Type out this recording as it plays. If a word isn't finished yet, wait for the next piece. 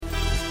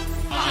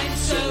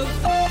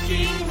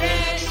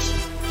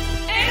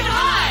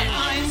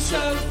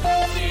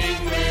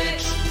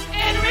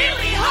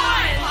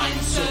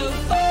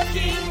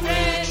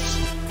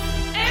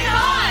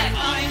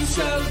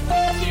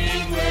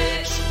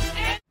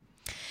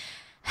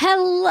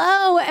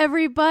Hello,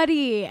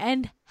 everybody,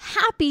 and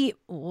happy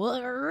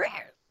Monday.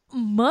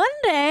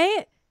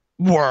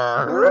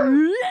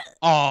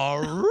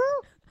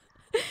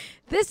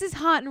 This is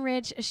Hot and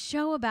Rich, a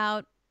show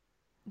about,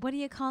 what do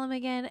you call them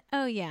again?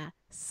 Oh, yeah,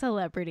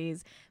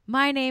 celebrities.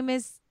 My name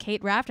is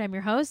Kate Raft. I'm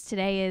your host.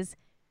 Today is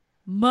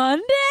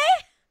Monday?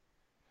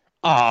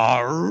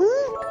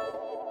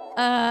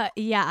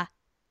 Yeah.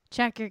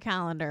 Check your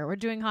calendar. We're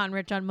doing Hot and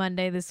Rich on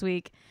Monday this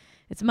week.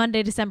 It's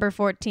Monday, December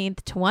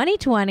 14th,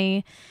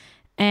 2020.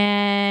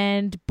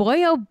 And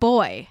boy, oh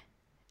boy,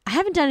 I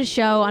haven't done a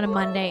show on a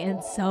Monday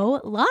in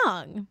so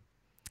long.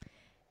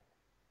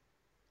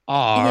 You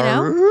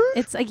know,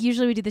 it's like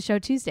usually we do the show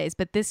Tuesdays,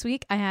 but this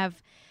week I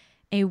have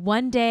a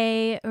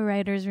 1-day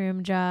writer's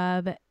room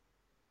job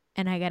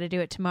and I got to do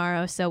it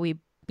tomorrow. So we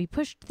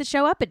pushed the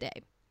show up a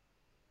day.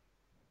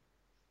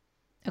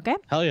 Okay.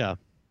 Hell yeah.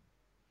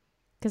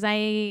 Because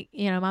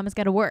Mama's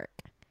got to work.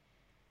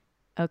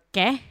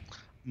 Okay.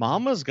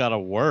 Mama's got to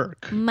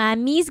work.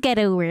 Mommy's got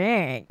to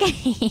work.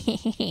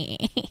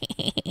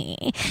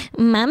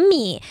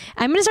 Mommy.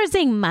 I'm going to start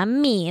saying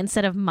mommy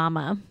instead of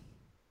mama.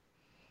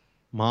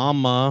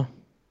 Mama.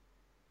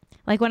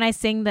 Like when I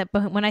sing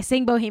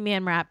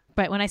Bohemian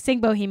Rhapsody, I'm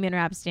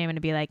going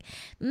to be like,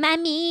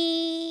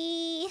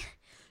 Mommy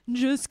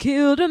just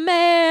killed a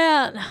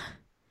man.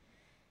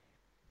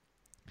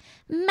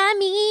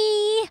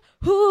 Mommy.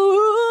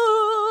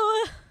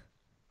 Ooh.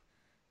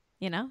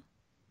 You know?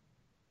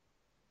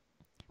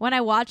 When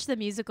I watch the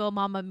musical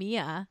Mamma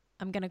Mia,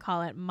 I'm going to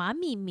call it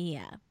Mommy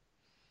Mia.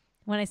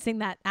 When I sing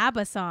that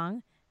ABBA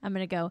song, I'm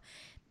going to go,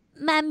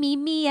 Mommy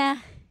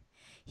Mia,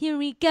 here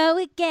we go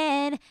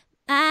again.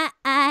 How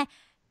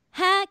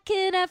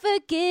could I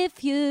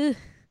forgive you?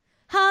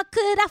 How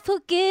could I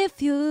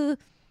forgive you?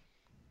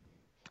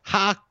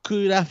 How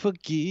could I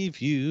forgive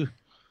you?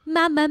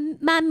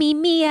 Mommy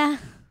Mia.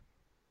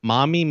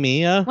 Mommy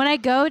Mia? When I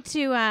go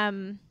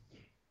to,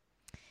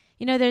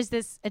 there's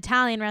this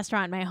Italian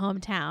restaurant in my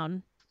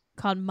hometown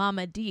called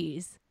Mama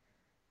D's.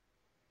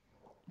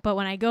 But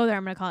when I go there,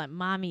 I'm going to call it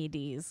Mommy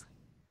D's.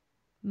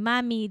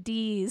 Mommy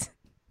D's.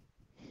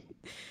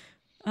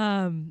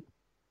 When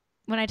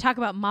I talk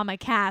about Mama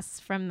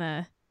Cass from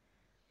the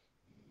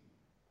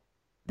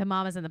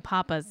Mamas and the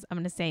Papas, I'm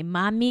going to say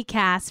Mommy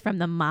Cass from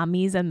the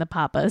Mommies and the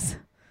Papas.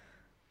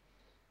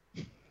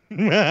 Should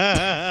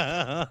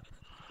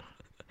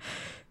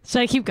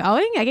I keep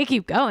going? I can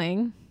keep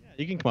going.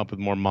 You can come up with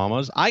more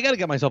mamas. I got to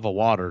get myself a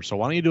water. So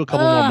why don't you do a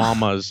couple more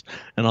mamas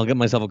and I'll get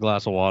myself a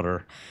glass of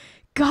water.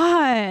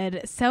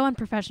 God, so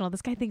unprofessional.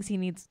 This guy thinks he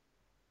needs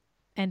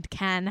and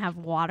can have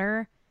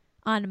water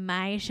on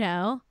my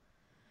show.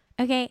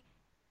 Okay,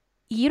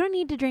 you don't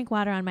need to drink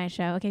water on my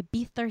show. Okay,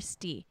 be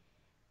thirsty.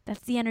 That's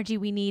the energy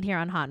we need here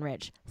on Hot and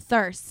Rich.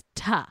 Thirst.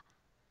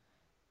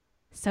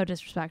 So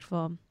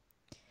disrespectful.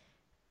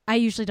 I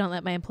usually don't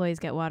let my employees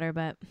get water,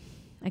 but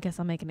I guess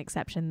I'll make an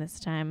exception this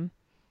time.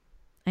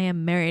 I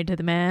am married to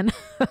the man.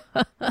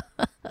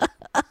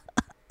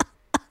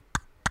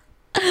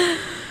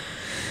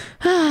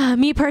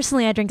 Me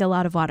personally, I drink a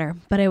lot of water,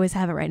 but I always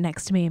have it right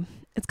next to me.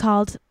 It's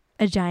called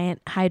a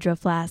giant hydro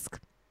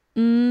flask.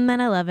 And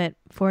I love it.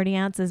 40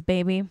 ounces,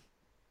 baby.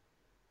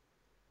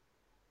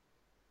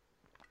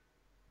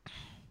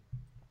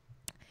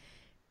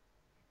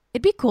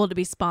 It'd be cool to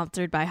be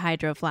sponsored by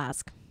Hydro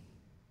Flask.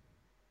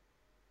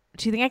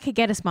 Do you think I could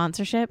get a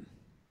sponsorship?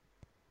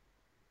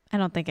 I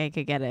don't think I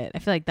could get it. I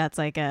feel like that's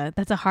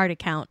a hard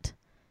account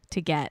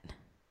to get.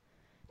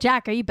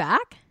 Jack, are you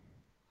back?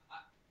 I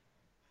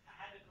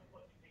had to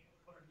put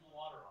a new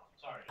water on.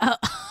 Sorry. Oh.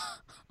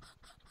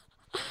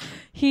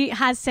 He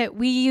has to.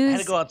 I had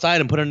to go outside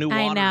and put a new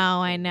water.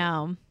 I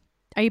know.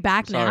 Are you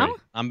back now?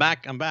 I'm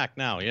back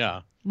now.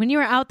 Yeah. When you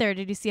were out there,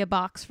 did you see a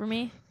box for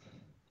me?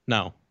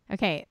 No.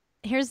 Okay.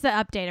 Here's the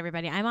update,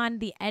 everybody. I'm on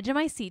the edge of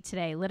my seat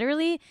today.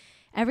 Literally,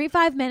 every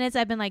 5 minutes,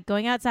 I've been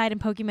going outside and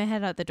poking my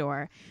head out the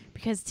door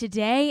because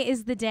today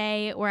is the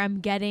day where I'm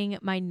getting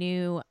my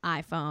new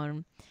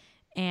iPhone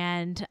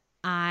and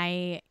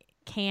I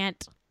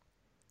can't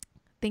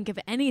think of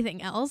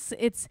anything else.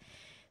 It's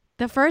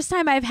the first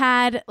time I've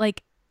had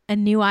a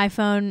new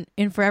iPhone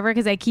in forever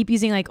because I keep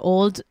using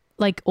old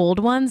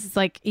ones.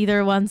 It's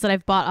either ones that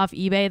I've bought off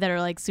eBay that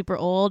are super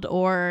old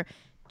or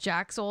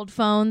Jack's old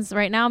phones.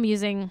 Right now I'm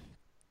using,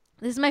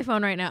 this is my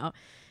phone right now.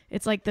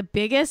 It's the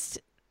biggest,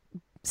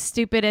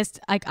 stupidest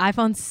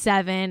iPhone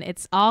 7.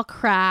 It's all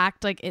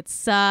cracked. It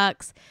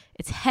sucks.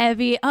 It's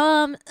heavy.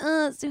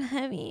 It's too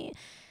heavy.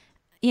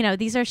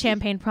 These are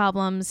champagne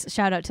problems.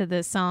 Shout out to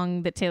the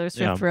song that Taylor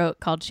Swift wrote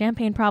called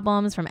Champagne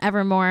Problems from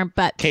Evermore.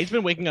 But Kate's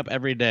been waking up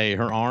every day.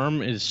 Her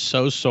arm is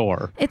so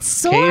sore. It's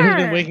sore. Kate has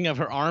been waking up.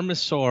 Her arm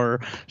is sore.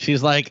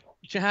 She's like,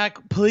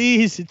 Jack,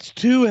 please, it's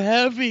too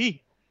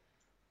heavy.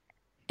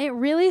 It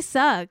really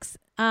sucks.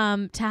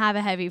 To have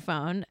a heavy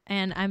phone,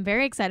 and I'm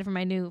very excited for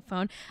my new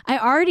phone. I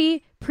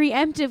already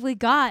preemptively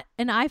got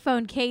an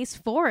iPhone case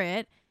for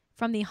it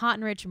from the Hot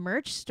and Rich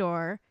merch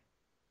store.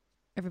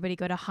 Everybody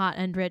go to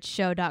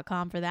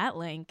hotandrichshow.com for that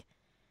link.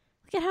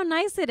 Look at how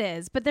nice it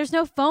is, but there's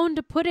no phone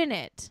to put in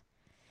it.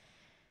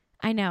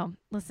 I know.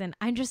 Listen,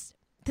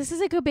 this is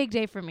like a big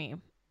day for me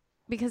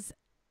because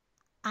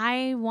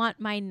I want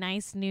my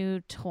nice new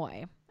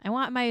toy. I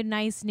want my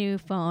nice new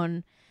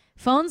phone.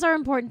 Phones are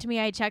important to me.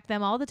 I check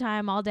them all the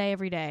time, all day,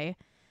 every day.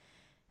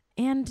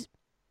 And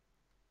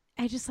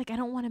I just I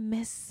don't want to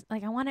miss, I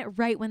want it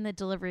right when the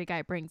delivery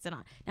guy brings it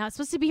on. Now it's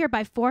supposed to be here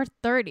by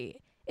 4:30.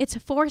 It's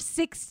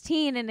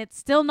 4:16 and it's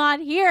still not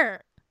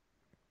here.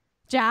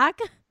 Jack?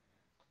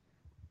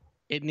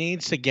 It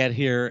needs to get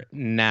here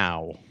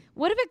now.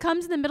 What if it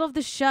comes in the middle of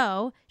the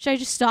show? Should I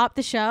just stop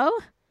the show?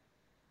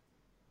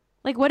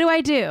 What do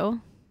I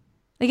do?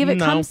 If it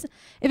comes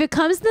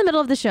in the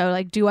middle of the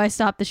show, do I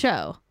stop the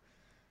show?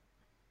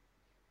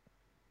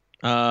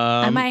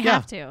 I might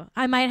have to.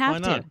 I might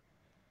have to.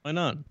 Why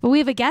not? But we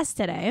have a guest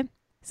today,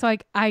 so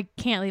I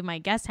can't leave my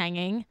guest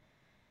hanging.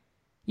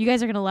 You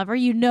guys are gonna love her.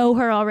 You know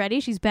her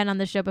already. She's been on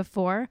the show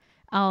before.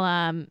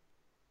 I'm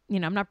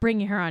not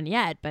bringing her on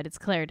yet, but it's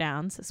Claire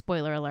Downs.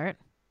 Spoiler alert.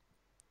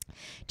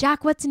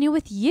 Jack, what's new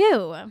with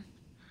you?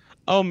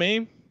 Oh,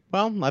 me?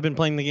 Well, I've been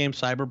playing the game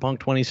Cyberpunk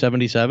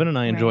 2077, and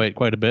I enjoy it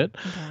quite a bit.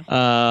 Okay.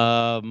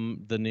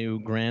 The new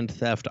Grand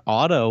Theft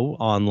Auto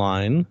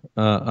Online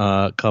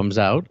comes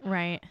out.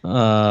 Right.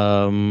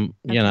 I'm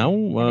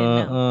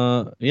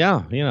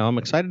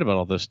excited about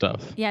all this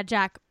stuff. Yeah,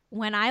 Jack,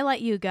 when I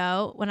let you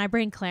go, when I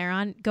bring Claire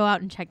on, go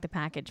out and check the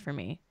package for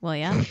me, will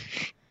ya?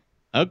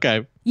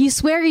 Okay. You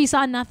swear you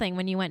saw nothing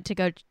when you went to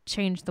go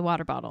change the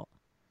water bottle.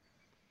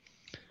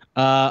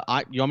 You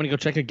want me to go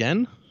check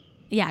again?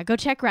 Yeah, go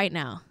check right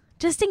now.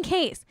 Just in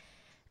case.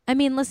 I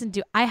mean, listen,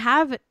 I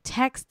have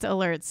text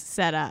alerts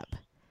set up,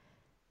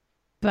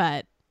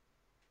 but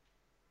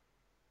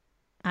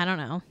I don't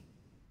know.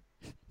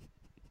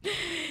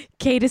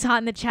 Kate is hot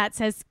in the chat,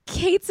 says,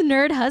 Kate's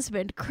nerd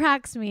husband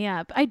cracks me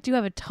up. I do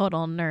have a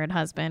total nerd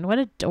husband. What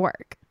a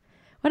dork.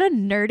 What a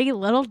nerdy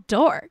little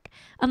dork.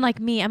 Unlike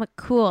me, I'm a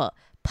cool,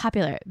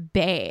 popular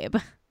babe.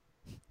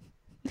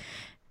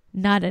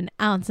 Not an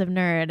ounce of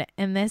nerd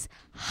in this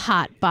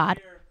hot bot.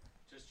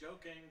 Just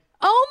joking.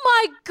 Oh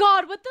my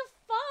God, what the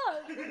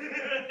fuck?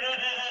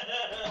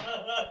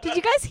 Did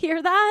you guys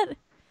hear that?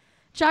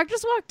 Jack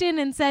just walked in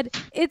and said,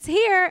 it's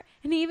here.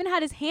 And he even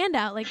had his hand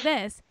out like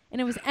this. And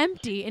it was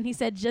empty. And he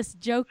said, just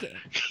joking.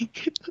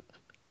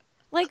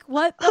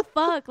 What the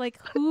fuck?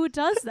 Who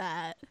does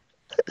that?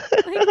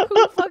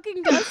 Who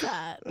fucking does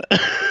that?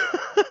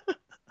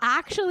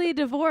 Actually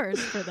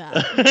divorced for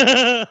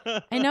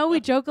that. I know we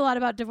joke a lot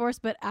about divorce,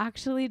 but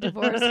actually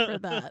divorced for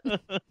that.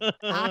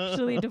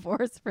 Actually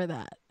divorced for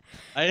that.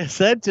 I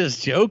said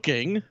just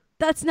joking.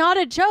 That's not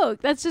a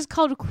joke. That's just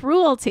called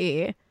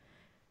cruelty.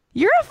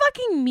 You're a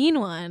fucking mean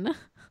one.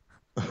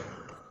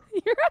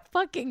 You're a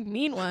fucking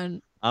mean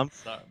one. I'm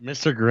sorry.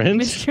 Mr.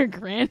 Grinch? Mr.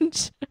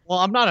 Grinch? Well,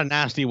 I'm not a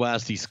nasty,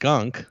 wasty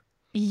skunk.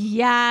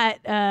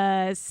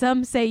 Yeah,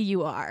 some say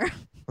you are.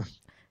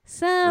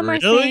 Some Really?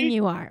 are saying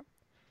you are.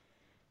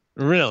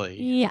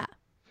 Really? Yeah.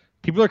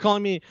 People are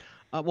calling me,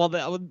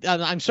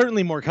 I'm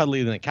certainly more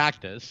cuddly than a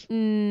cactus.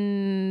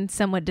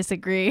 Some would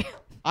disagree.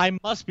 I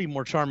must be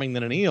more charming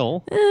than an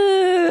eel.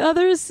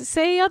 Others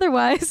say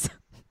otherwise.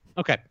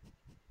 Okay.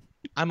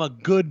 I'm a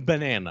good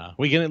banana.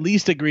 We can at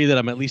least agree that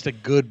I'm at least a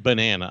good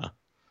banana.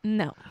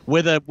 No.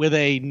 With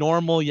a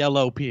normal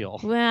yellow peel.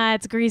 Well,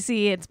 it's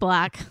greasy. It's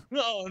black.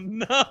 Oh,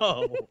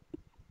 no.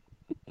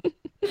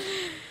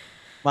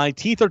 My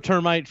teeth are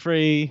termite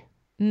free.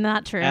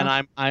 Not true.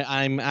 And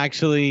I'm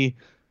actually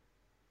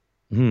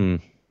I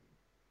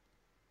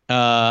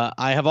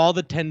have all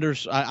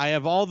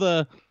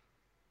the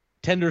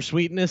tender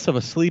sweetness of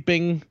a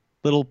sleeping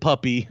little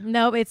puppy.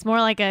 Nope, it's more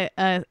like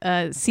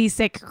a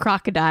seasick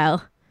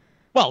crocodile.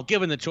 Well,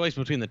 given the choice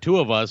between the two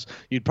of us,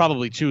 you'd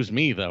probably choose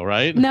me though,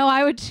 right? No,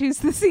 I would choose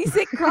the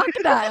seasick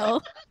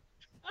crocodile.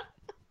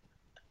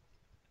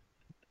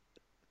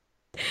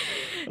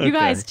 You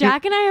guys,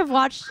 Jack and I have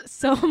watched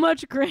so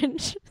much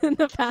Grinch in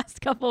the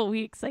past couple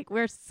weeks.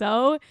 We're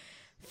so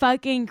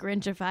fucking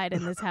Grinchified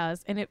in this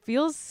house, and it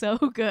feels so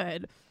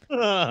good.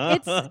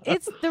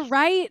 It's the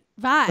right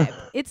vibe.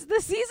 It's the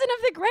season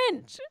of the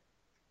Grinch.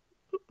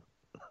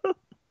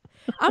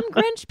 I'm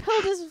Grinch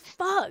pilled as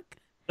fuck.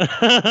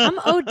 I'm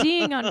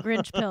ODing on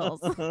Grinch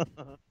pills.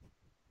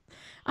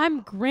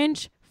 I'm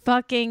Grinch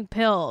fucking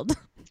pilled.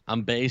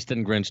 I'm based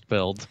and Grinch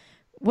pilled.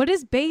 What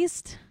is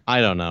based? I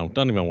don't know.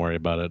 Don't even worry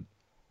about it.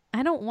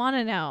 I don't want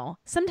to know.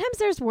 Sometimes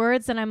there's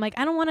words and I'm like,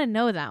 I don't want to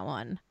know that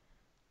one.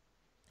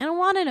 I don't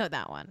want to know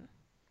that one.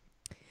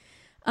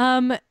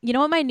 You know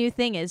what my new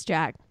thing is,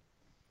 Jack?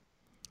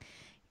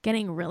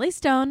 Getting really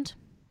stoned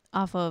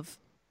off of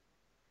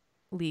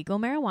legal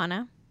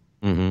marijuana.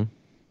 Mm-hmm.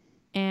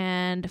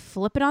 And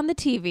flip it on the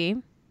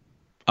TV.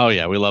 Oh,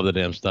 yeah. We love the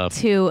damn stuff.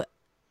 To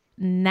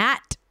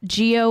Nat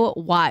Geo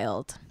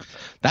Wild.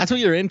 That's what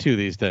you're into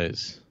these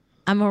days.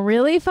 I'm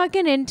really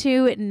fucking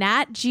into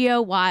Nat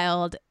Geo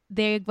Wild.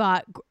 They've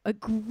got a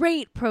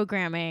great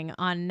programming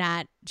on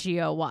Nat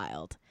Geo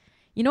Wild.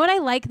 You know what I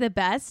like the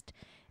best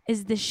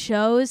is the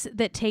shows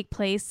that take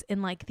place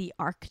in the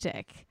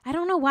Arctic. I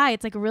don't know why.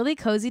 It's really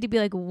cozy to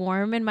be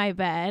warm in my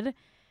bed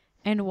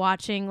and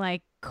watching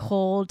like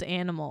cold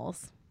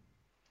animals.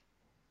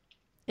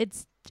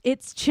 It's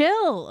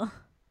chill.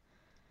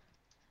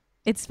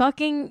 It's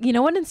fucking, you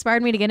know what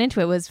inspired me to get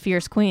into it was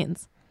Fierce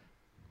Queens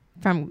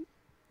from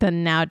the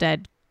now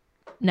dead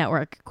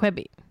network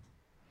Quibi.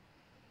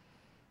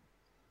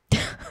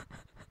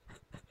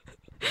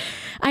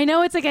 I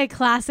know it's like a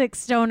classic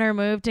stoner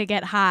move to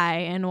get high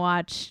and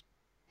watch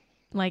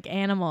like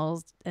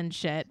animals and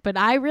shit, but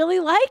I really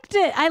liked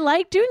it. I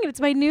like doing it.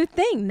 It's my new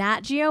thing,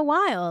 Nat Geo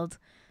Wild.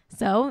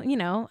 So, you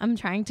know, I'm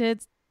trying to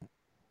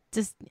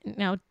just, you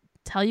know,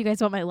 tell you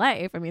guys about my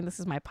life. I mean, this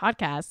is my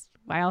podcast.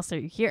 Why else are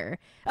you here?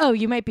 Oh,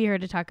 you might be here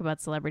to talk about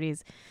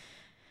celebrities.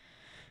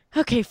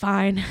 Okay,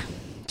 fine.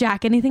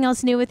 Jack, anything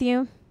else new with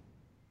you?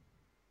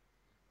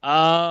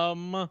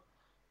 No.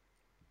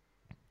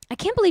 I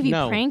can't believe you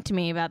pranked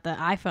me about the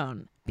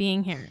iPhone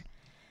being here.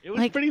 It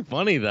was pretty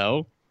funny,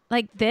 though.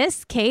 Like,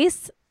 this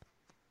case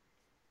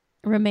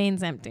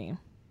remains empty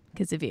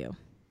because of you.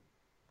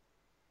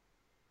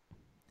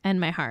 And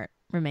my heart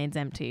remains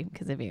empty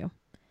because of you.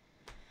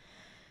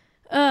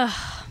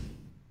 Ugh.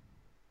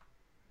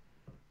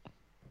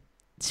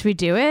 Should we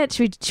do it?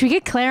 Should we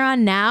get Claire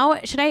on now?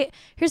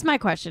 Here's my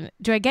question.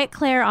 Do I get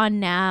Claire on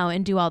now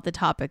and do all the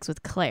topics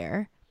with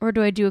Claire? Or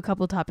do I do a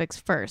couple topics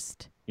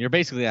first? You're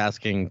basically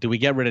asking, do we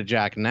get rid of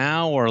Jack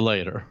now or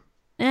later?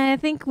 I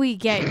think we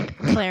get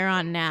Claire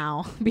on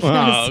now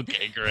because,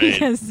 okay, great.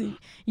 Because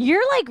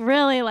you're like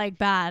really like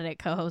bad at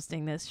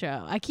co-hosting this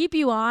show. I keep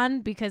you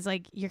on because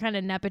like you're kind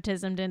of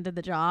nepotismed into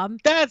the job.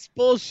 That's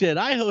bullshit.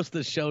 I host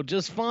the show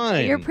just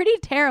fine. You're pretty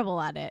terrible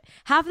at it.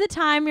 Half the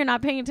time you're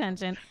not paying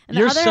attention. And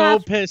you're so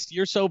pissed.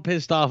 You're so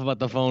pissed off about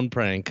the phone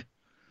prank.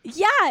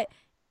 Yeah.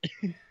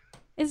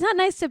 It's not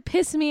nice to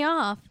piss me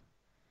off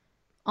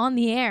on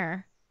the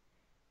air.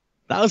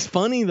 That was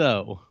funny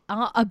though.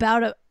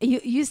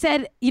 You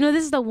said, you know,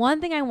 this is the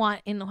one thing I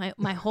want in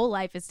my whole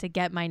life is to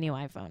get my new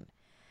iPhone.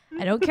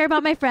 I don't care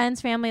about my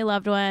friends, family,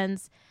 loved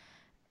ones,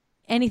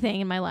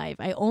 anything in my life.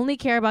 I only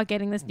care about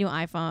getting this new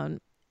iPhone.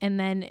 And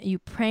then you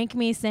prank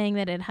me saying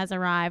that it has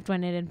arrived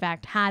when it in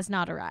fact has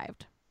not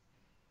arrived.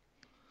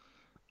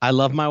 I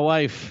love my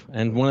wife,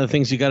 and one of the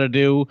things you got to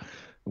do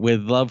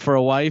with love for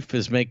a wife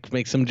is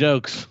make some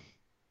jokes.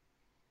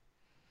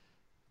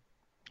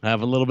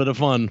 Have a little bit of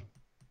fun.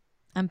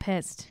 I'm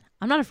pissed.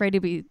 I'm not afraid to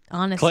be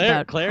honest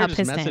Claire about how just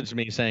pissed messaged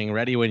me saying,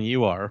 ready when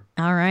you are.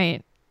 All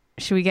right.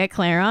 Should we get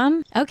Claire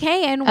on?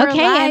 Okay, and we're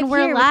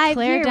live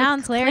Claire here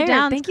Downs. Claire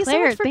Downs. Thank you so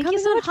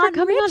much for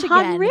coming on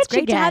Hot and Rich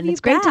again. It's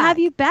great to have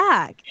you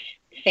back.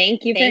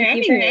 Thank you for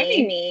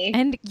having me.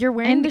 And you're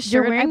wearing the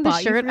shirt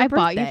I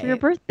bought you for your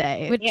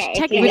birthday. Which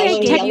technically I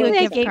gave you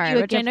a gift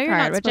card, which I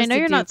know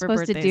you're not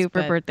supposed to do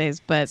for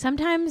birthdays, but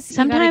sometimes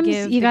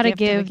you gotta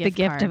give the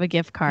gift of a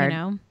gift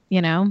card.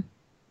 You know?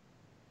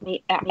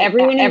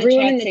 Everyone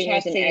in the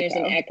chat saying there's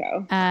an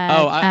echo.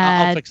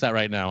 I'll fix that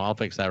right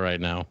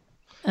now.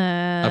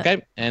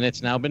 Okay, and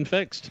it's now been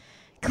fixed.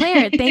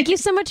 Claire, thank you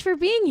so much for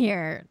being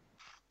here.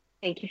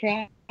 Thank you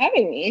for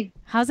having me.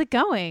 How's it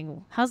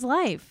going? How's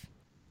life?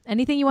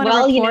 Anything you want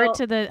to report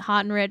to the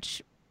Hot and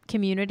Rich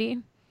community?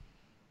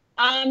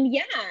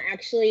 Yeah,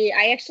 actually,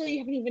 I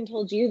haven't even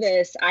told you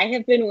this. I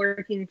have been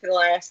working for the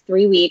last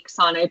 3 weeks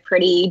on a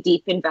pretty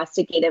deep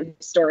investigative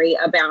story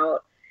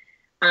about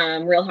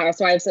Real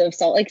Housewives of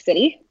Salt Lake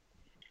City.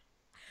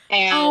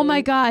 And oh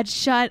my God,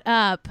 shut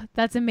up.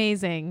 That's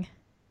amazing.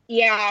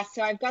 Yeah,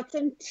 so I've got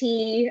some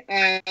tea,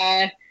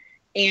 and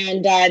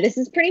this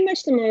is pretty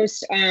much the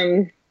most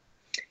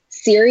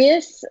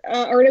serious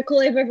article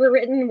I've ever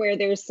written, where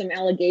there's some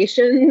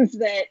allegations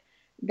that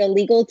the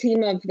legal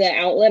team of the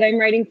outlet I'm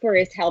writing for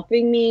is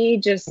helping me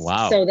just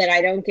so that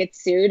I don't get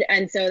sued.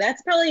 And so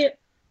that's probably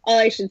all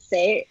I should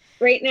say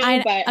right now.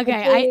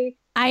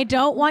 I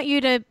don't want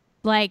you to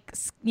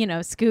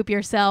scoop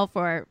yourself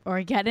or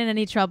get in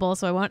any trouble,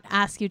 so I won't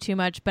ask you too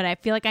much, but I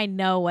feel like I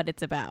know what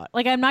it's about.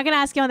 Like, I'm not going to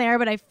ask you on the air,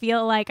 but I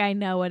feel like I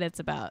know what it's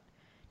about.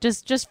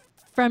 Just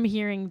from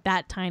hearing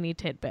that tiny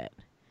tidbit.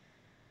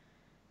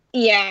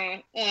 Yeah,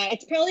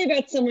 it's probably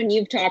about someone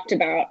you've talked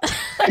about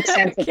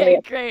extensively.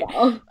 Okay, great.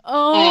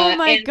 Oh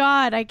my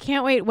God, I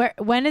can't wait.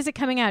 When is it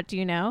coming out? Do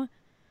you know?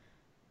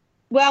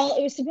 Well,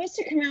 it was supposed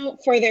to come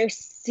out for their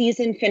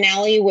season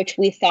finale, which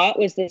we thought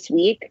was this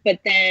week, but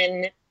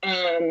then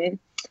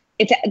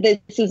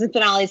the season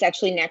finale is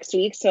actually next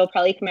week, so it'll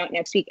probably come out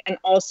next week. And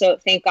also,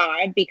 thank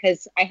God,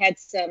 because I had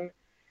some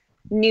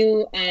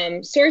new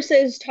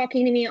sources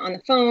talking to me on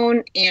the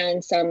phone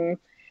and some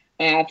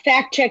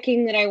fact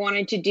checking that I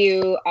wanted to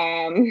do.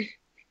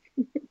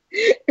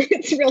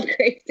 It's real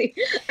crazy.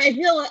 I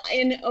feel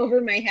in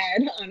over my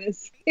head,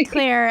 honestly.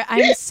 Claire,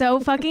 I'm so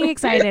fucking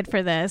excited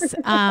for this.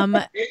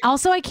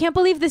 Also, I can't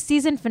believe the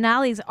season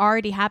finale is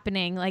already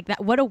happening. Like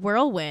that, what a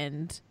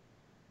whirlwind.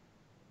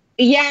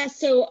 Yeah,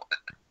 so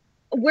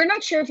we're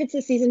not sure if it's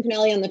the season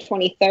finale on the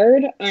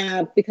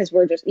 23rd, because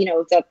we're just,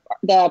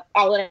 the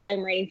outlet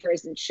I'm writing for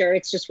isn't sure.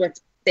 It's just what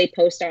they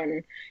post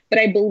on. But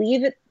I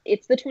believe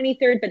it's the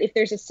 23rd. But if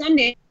there's a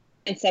Sundance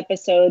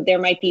episode, there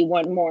might be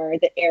one more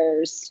that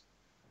airs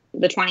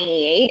the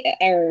 28th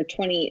or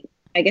 20.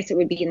 I guess it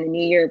would be in the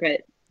new year,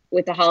 but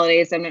with the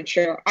holidays, I'm not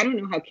sure. I don't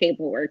know how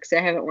cable works. I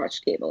haven't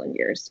watched cable in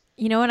years.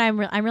 You know what?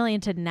 I'm really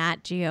into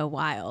Nat Geo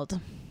Wild.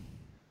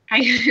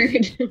 I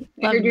heard,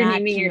 Love you're Nat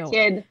naming your Geo.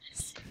 kid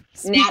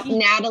Speaking-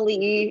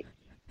 Natalie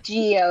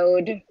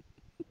Geode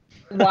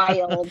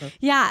Wild.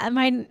 Yeah,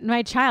 my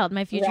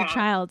future Yeah.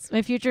 child's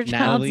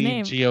Natalie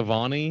name.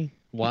 Giovanni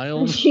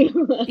Wild.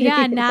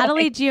 Yeah,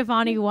 Natalie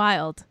Giovanni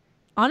Wild.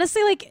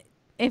 Honestly, like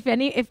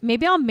if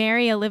maybe I'll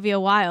marry Olivia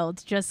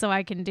Wilde just so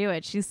I can do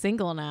it. She's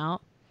single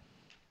now.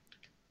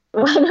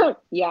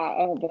 Yeah.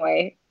 Oh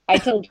boy, I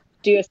told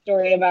you a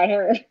story about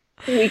her.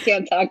 We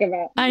can't talk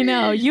about. I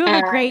know you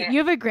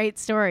have a great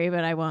story,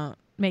 but I won't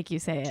make you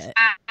say it.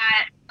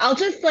 I'll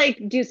just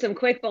like do some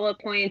quick bullet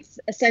points.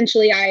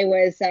 Essentially, I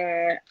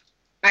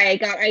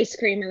got ice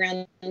cream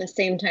around the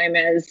same time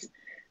as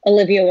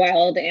Olivia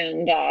Wilde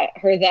and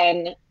her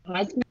then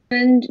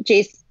husband,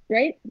 Jace,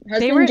 right?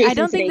 They were. I Jason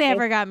don't think they Sudeikis.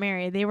 ever got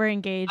married. They were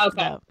engaged.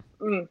 Okay.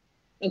 Though.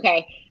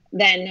 Okay.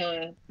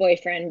 Then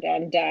boyfriend,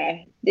 and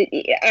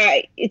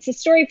it's a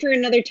story for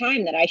another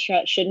time that I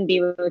shouldn't be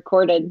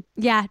recorded.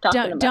 Yeah,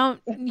 talking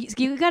don't.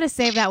 You got to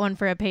save that one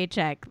for a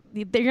paycheck.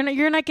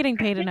 You're not getting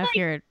paid enough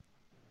here.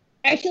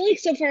 I feel like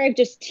so far I've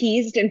just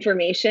teased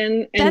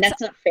information, and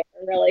that's not fair,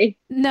 really.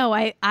 No,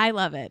 I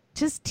love it.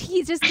 Just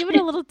tease. Just give it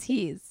a little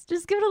tease.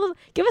 Just give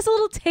us a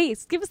little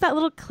taste. Give us that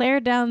little Claire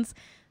Downs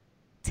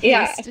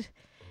taste.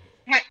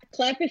 Yeah.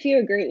 Clap if you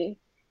agree.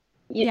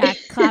 Yeah,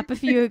 clap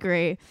if you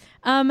agree.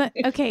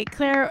 Okay,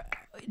 Claire,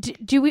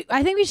 do we?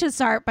 I think we should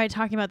start by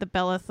talking about the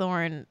Bella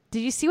Thorne. Did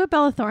you see what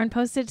Bella Thorne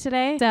posted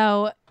today?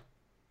 So,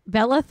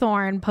 Bella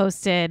Thorne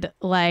posted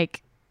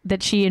like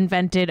that she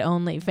invented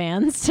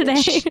OnlyFans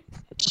today.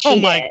 Oh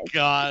my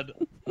God.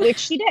 Which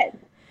she did.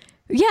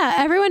 Yeah,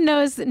 everyone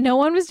knows that no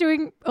one was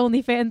doing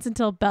OnlyFans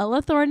until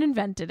Bella Thorne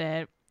invented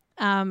it.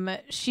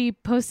 She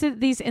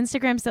posted these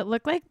Instagrams that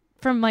look like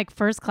from like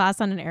first class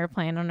on an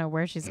airplane. I don't know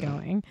where she's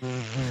going.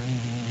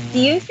 Do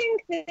you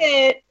think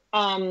that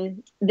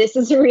this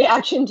is a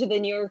reaction to the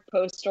New York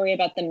Post story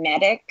about the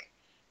medic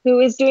who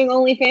is doing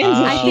OnlyFans?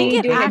 I think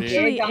it doing a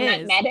actually gig on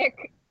that is.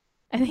 medic?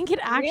 I think it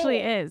actually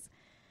is.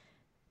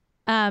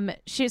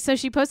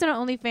 She posted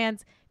on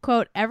OnlyFans,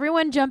 quote,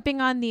 everyone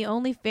jumping on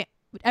OnlyFans,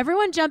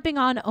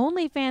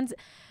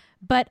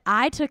 but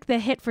I took the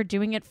hit for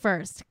doing it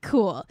first.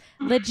 Cool.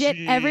 Legit,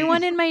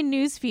 everyone in my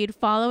newsfeed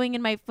following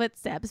in my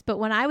footsteps, but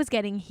when I was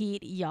getting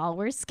heat, y'all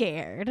were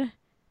scared.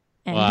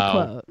 End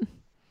quote.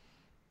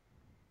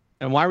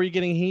 And why were you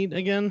getting heat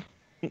again?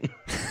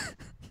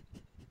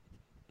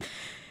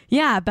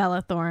 Yeah,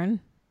 Bella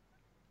Thorne.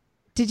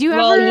 Did you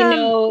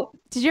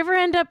ever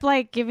end up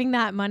like giving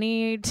that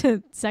money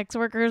to sex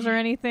workers or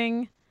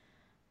anything?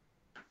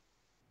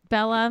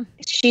 Bella?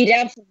 She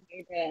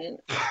definitely did.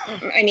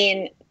 I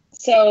mean,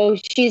 so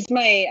she's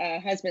my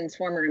husband's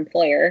former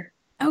employer.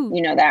 Oh,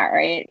 You know that,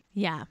 right?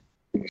 yeah.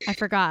 I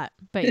forgot,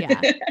 but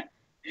yeah.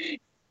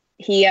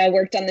 He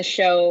worked on the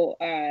show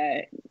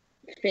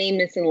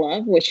Famous in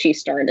Love, which she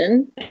starred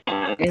in.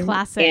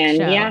 Classic and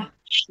show. Yeah,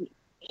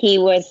 he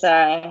was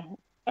a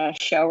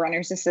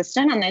showrunner's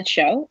assistant on that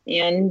show.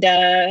 And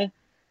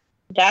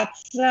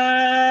that's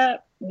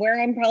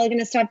where I'm probably going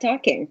to stop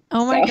talking.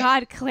 Oh my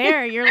God,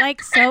 Claire,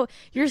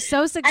 you're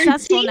so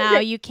successful now.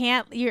 teasing. You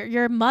can't,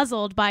 you're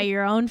muzzled by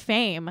your own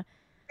fame.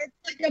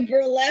 It's like a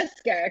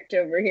burlesque act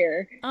over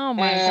here. Oh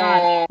my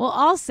God. Well,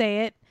 I'll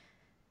say it.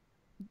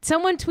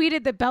 Someone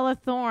tweeted that Bella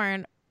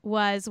Thorne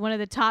was one of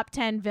the top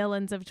 10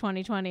 villains of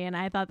 2020, and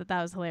I thought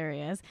that was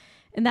hilarious.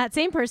 And that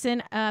same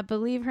person,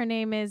 believe her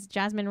name is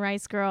Jasmine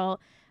Rice Girl.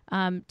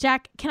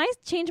 Jack, can I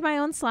change my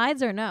own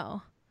slides or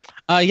no?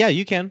 Yeah,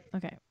 you can.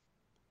 Okay.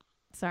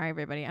 Sorry,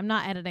 everybody. I'm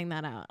not editing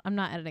that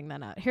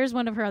out. Here's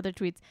one of her other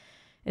tweets.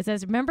 It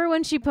says, remember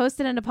when she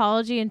posted an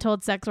apology and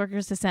told sex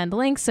workers to send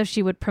links so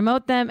she would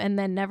promote them and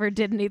then never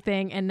did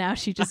anything, and now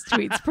she just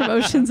tweets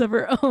promotions of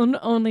her own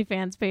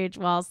OnlyFans page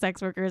while sex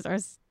workers are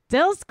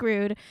still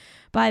screwed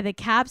by the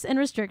caps and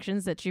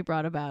restrictions that she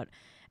brought about,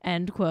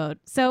 end quote.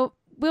 So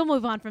we'll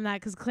move on from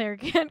that because Claire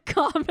can't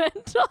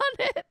comment on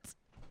it.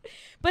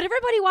 But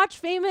everybody watched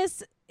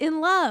Famous in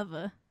Love.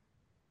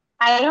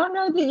 I don't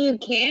know that you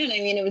can. I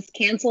mean, it was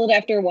canceled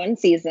after one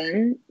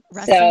season.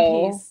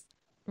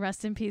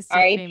 Rest in peace to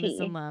R.I.P. Famous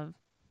in Love.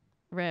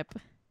 Rip.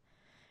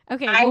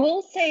 Okay. I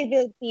will say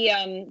that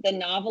the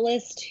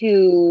novelist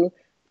who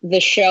the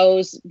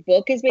show's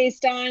book is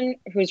based on,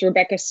 who's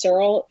Rebecca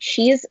Searle,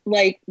 she's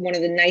like one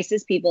of the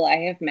nicest people I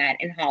have met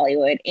in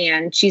Hollywood,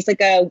 and she's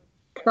like a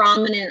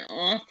prominent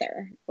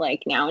author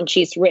like now, and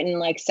she's written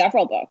like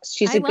several books.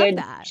 She's a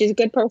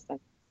good person.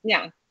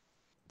 Yeah.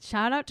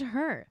 Shout out to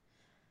her.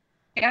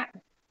 Yeah.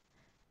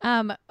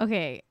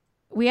 Okay.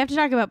 We have to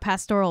talk about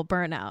pastoral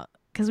burnout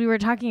because we were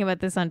talking about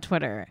this on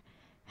Twitter.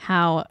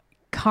 How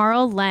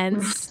Carl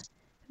Lentz,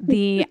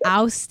 the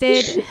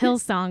ousted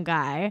Hillsong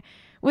guy,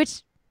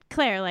 which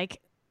Claire, like,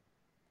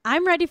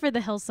 I'm ready for the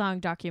Hillsong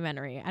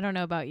documentary. I don't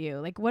know about you.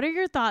 Like, what are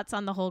your thoughts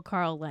on the whole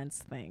Carl Lentz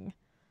thing?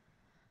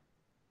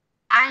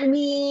 I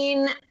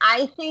mean,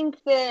 I think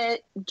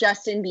that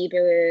Justin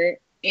Bieber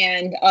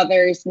and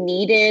others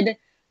needed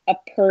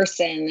a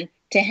person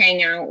to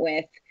hang out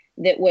with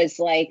that was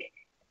like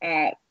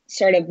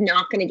sort of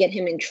not going to get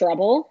him in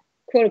trouble,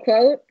 quote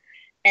unquote.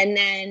 And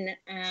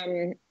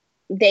then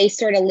they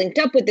sort of linked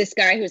up with this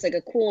guy who's like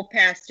a cool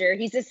pastor.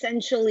 He's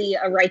essentially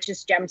a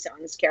Righteous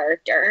Gemstones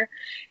character.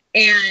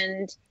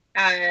 And,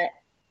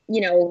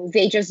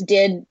 they just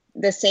did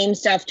the same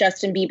stuff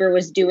Justin Bieber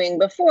was doing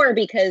before,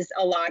 because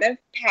a lot of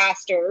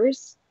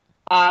pastors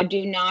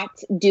do not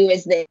do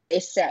as they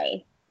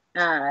say.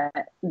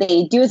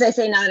 They do as I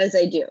say, not as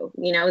I do.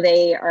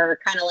 They are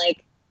kind of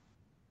like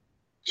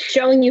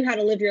showing you how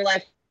to live your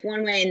life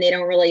one way, and they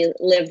don't really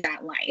live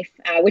that life,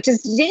 which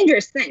is a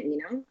dangerous thing.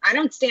 I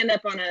don't stand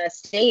up on a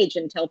stage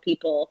and tell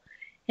people,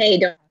 hey,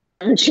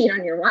 don't cheat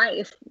on your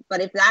wife.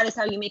 But if that is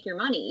how you make your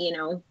money,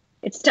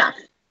 it's tough.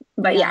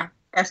 But yeah,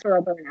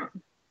 pastoral burnout.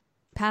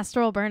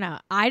 Pastoral burnout.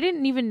 I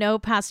didn't even know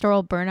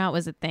pastoral burnout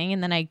was a thing.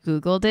 And then I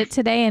Googled it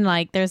today, and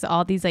like, there's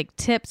all these like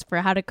tips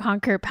for how to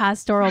conquer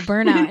pastoral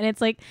burnout. And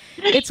it's like,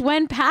 it's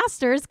when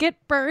pastors get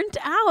burnt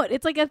out.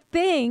 It's like a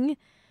thing.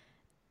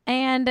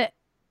 And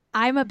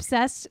I'm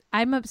obsessed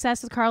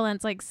with Carl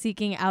Lentz, like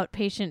seeking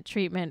outpatient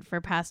treatment for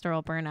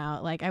pastoral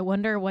burnout. Like, I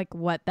wonder like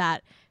what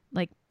that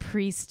like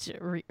priest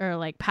or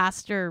like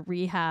pastor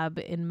rehab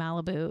in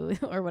Malibu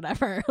or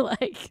whatever.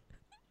 Like,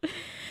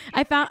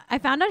 I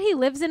found out he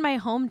lives in my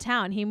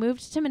hometown. He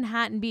moved to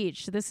Manhattan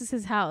Beach. So this is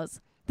his house.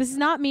 This is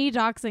not me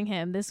doxing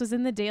him. This was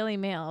in the Daily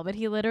Mail, but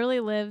he literally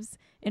lives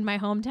in my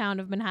hometown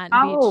of Manhattan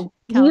Beach.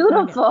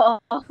 California.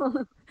 Beautiful.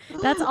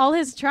 That's all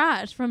his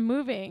trash from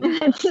moving.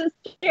 That's his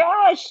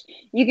trash.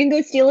 You can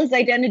go steal his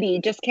identity.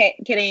 Just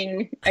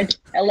kidding.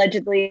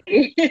 Allegedly.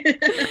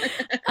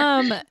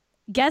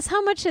 Guess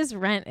how much his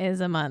rent is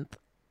a month?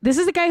 This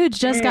is a guy who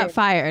just got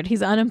fired.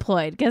 He's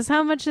unemployed. Guess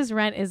how much his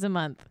rent is a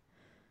month?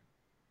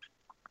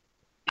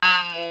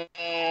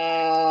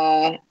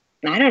 I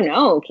don't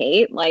know,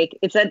 Kate. Like,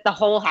 is it the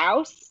whole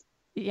house?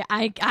 Yeah,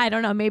 I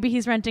don't know. Maybe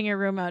he's renting a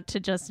room out to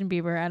Justin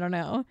Bieber. I don't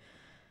know.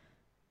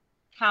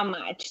 How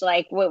much?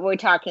 Like, what we're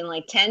talking,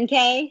 like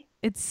 $10K?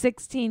 It's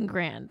 16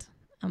 grand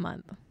a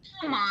month.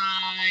 Come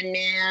on,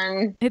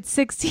 man. It's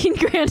 16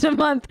 grand a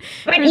month.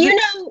 But you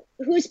know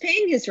who's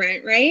paying his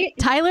rent, right?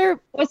 Tyler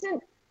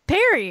wasn't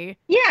Perry.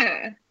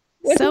 Yeah.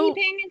 Wasn't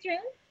he paying his rent?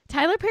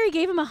 Tyler Perry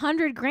gave him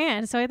 $100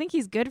 grand, so I think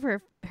he's good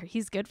for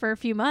a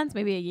few months,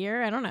 maybe a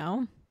year. I don't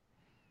know.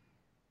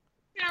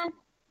 No.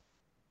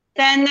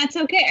 Then that's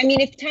okay. I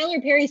mean, if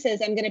Tyler Perry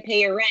says, I'm going to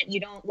pay your rent,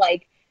 you don't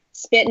like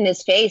spit in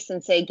his face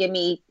and say, give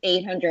me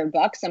 $800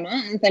 a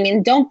month. I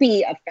mean, don't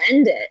be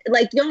offended.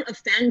 Like, don't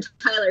offend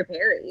Tyler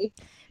Perry.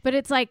 But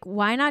it's like,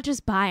 why not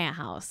just buy a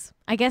house?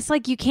 I guess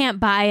like you can't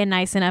buy a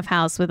nice enough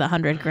house with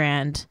 $100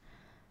 grand,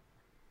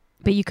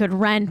 but you could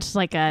rent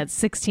like a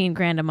 16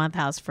 grand a month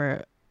house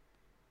for,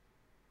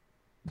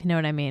 you know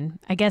what I mean?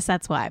 I guess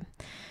that's why.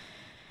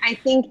 I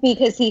think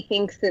because he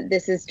thinks that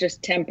this is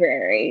just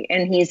temporary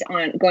and he's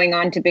going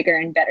on to bigger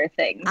and better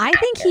things. I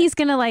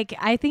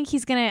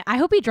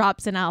hope he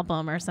drops an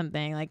album or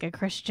something, like a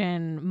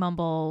Christian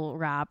mumble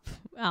rap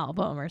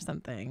album or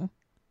something.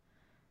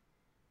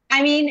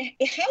 I mean,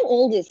 how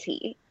old is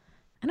he?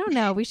 I don't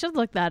know. We should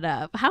look that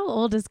up. How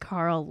old is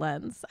Carl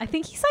Lentz? I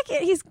think he's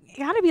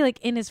got to be like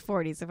in his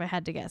 40s if I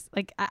had to guess.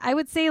 Like I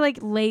would say like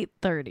late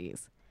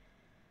 30s.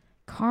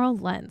 Carl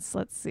Lentz,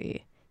 let's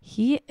see.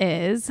 He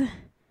is...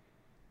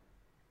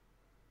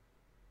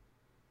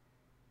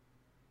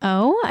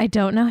 Oh, I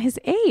don't know his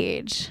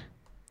age.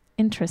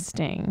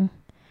 Interesting.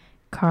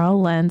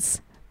 Carl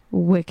Lentz,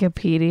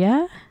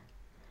 Wikipedia.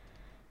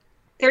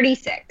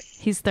 36.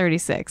 He's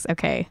 36.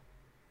 Okay.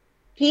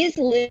 He's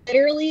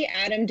literally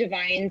Adam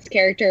Devine's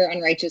character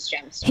on Righteous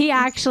Gemstones. He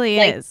actually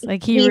is.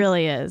 Like, he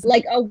really is.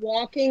 Like a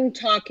walking,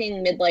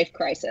 talking midlife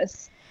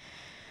crisis.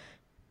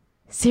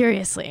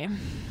 Seriously.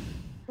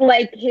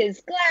 Like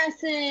his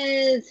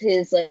glasses,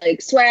 his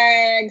like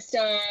swag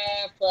stuff.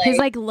 Like, his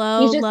like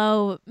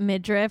low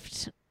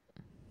midriff.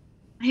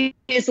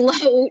 His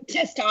low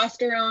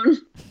testosterone.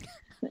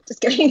 Just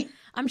kidding.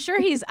 I'm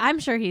sure he's,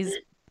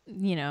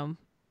 you know,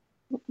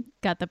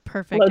 got the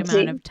perfect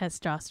amount of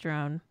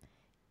testosterone.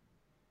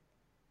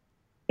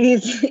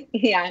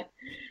 Yeah.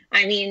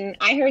 I mean,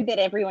 I heard that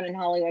everyone in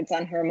Hollywood's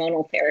on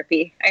hormonal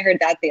therapy. I heard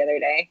that the other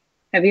day.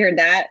 Have you heard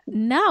that?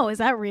 No, is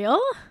that real?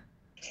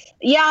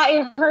 Yeah,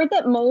 I heard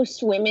that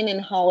most women in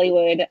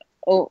Hollywood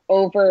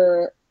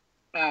over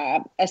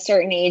a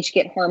certain age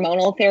get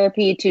hormonal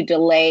therapy to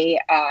delay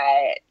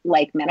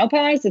like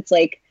menopause. It's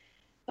like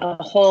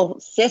a whole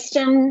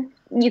system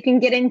you can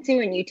get into,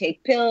 and you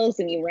take pills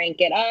and you rank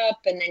it up,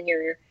 and then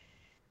you're.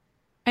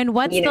 And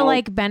what's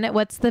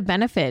what's the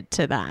benefit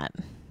to that?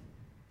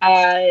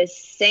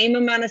 Same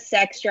amount of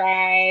sex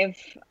drive,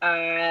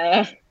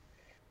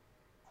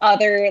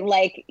 other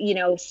like, you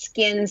know,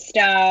 skin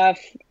stuff,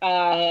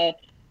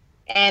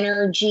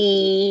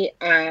 energy,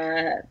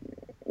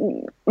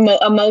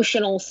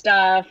 emotional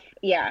stuff.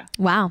 Yeah.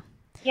 Wow.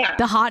 Yeah.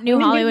 The hot new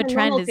Hollywood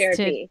trend is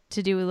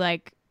to do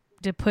like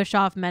to push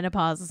off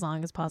menopause as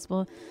long as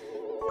possible.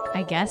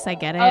 I guess I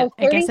get it. I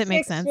guess it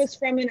makes sense. Was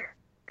from an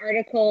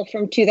article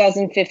from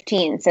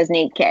 2015, says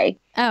Nate K.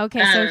 Oh,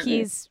 okay. So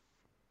he's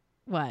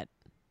what?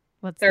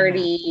 What's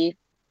 30,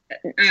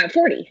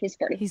 40. He's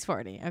 40. He's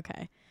 40.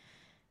 Okay.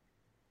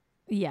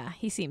 Yeah,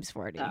 he seems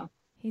 40. Oh.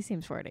 He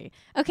seems 40.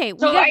 Okay,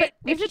 So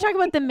we have to talk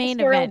about the main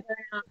event.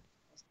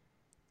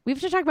 We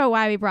have to talk about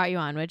why we brought you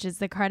on, which is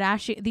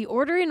the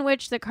order in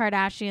which the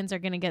Kardashians are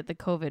going to get the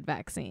COVID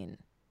vaccine.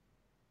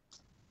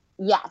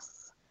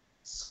 Yes.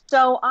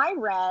 So I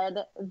read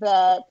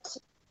that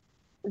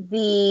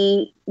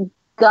the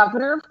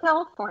governor of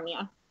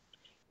California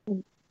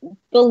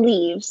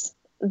believes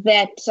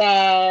that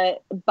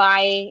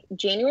by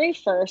January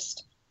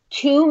 1st,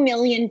 2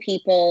 million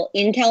people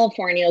in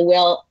California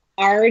will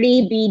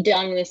already be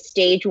done with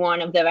stage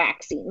 1 of the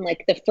vaccine,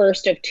 like the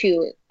first of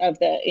 2 of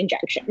the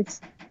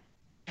injections.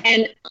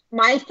 And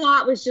my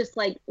thought was just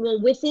like, well,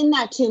 within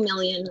that 2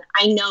 million,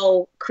 I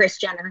know Kris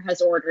Jenner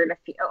has ordered a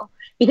few,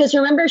 because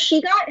remember,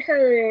 she got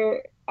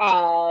her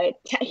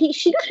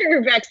she got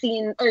her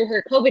vaccine or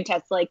her COVID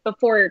test like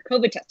before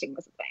COVID testing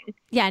was a thing.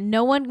 Yeah,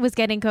 no one was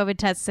getting COVID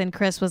tests, and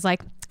Kris was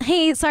like,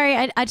 "Hey, sorry,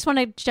 I just want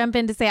to jump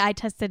in to say I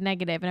tested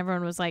negative," and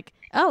everyone was like,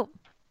 "Oh,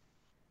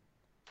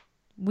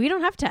 we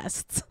don't have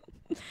tests."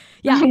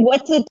 Yeah,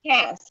 what's a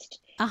test?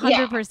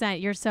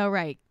 100%. You're so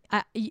right.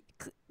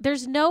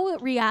 There's no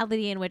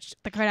reality in which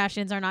the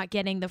Kardashians are not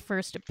getting the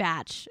first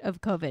batch of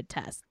COVID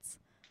tests.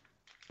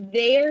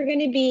 They are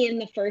going to be in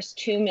the first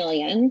 2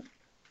 million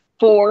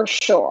for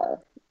sure.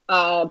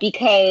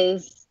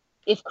 Because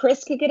if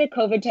Kris could get a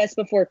COVID test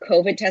before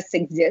COVID tests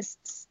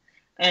exists,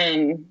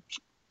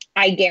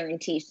 I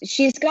guarantee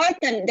she's got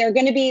them. They're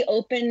going to be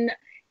open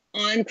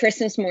on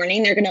Christmas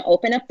morning. They're going to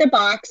open up the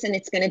box, and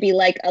it's going to be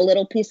like a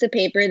little piece of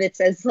paper that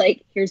says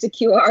like, here's a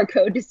QR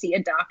code to see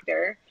a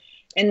doctor.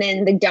 And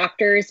then the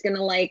doctor is going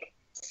to like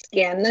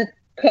scan the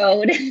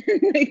code and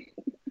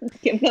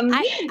give them.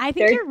 I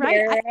think you're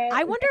right.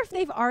 I wonder if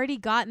they've already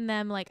gotten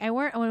them. Like, I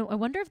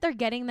wonder if they're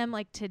getting them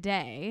like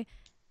today,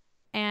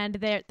 and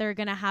they're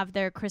going to have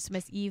their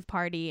Christmas Eve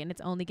party, and it's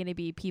only going to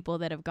be people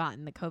that have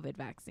gotten the COVID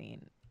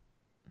vaccine.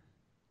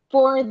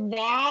 For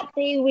that,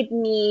 they would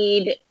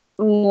need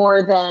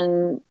more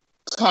than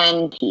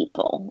 10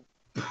 people.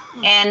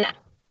 And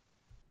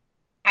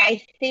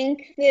I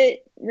think that,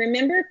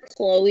 remember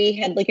Khloe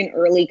had like an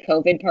early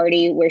COVID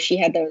party where she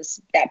had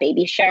that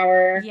baby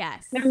shower?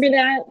 Yes. Remember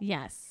that?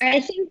 Yes. I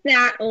do think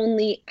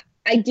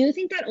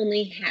that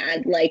only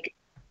had like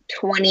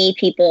 20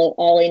 people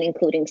all in,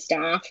 including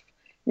staff.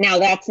 Now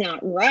that's not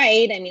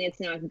right. I mean, it's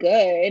not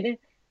good,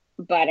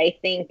 but I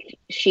think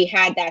she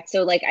had that.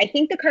 So like, I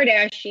think the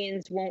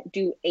Kardashians won't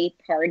do a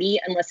party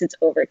unless it's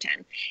over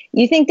 10.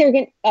 You think they're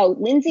going to,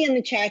 Lindsay in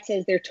the chat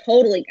says they're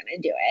totally going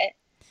to do it.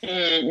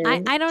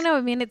 I don't know.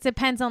 I mean, it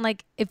depends on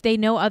like if they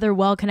know other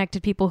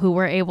well-connected people who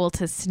were able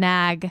to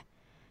snag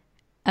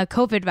a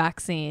COVID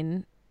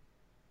vaccine.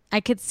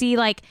 I could see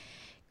like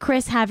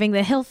Kris having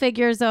the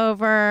Hilfigers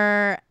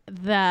over,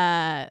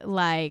 the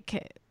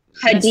like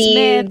Hadid,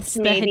 the Smiths,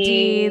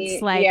 maybe, the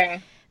Hadids,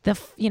 like the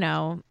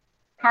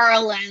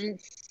Carl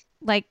Lentz,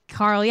 like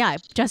Carl. Yeah,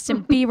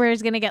 Justin Bieber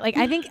is gonna get like.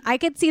 I think I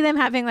could see them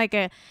having like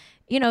a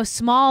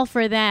small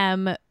for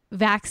them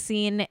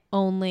vaccine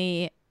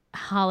only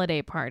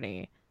holiday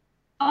party.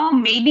 Oh,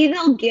 maybe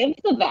they'll give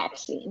the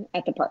vaccine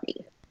at the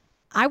party.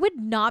 I would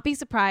not be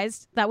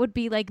surprised. That would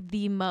be like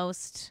the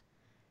most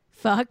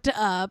fucked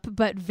up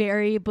but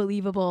very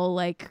believable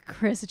like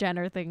Kris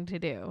Jenner thing to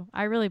do.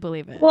 I really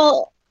believe it.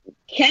 Well,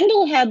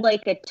 Kendall had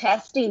like a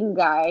testing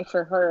guy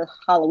for her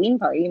Halloween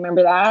party.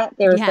 Remember that?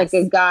 There was like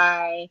a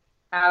guy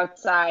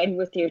outside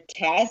with your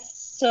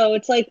tests. So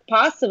it's like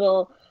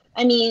possible.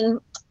 I mean,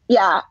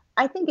 yeah,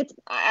 I think it's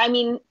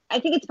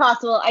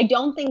possible. I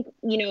don't think,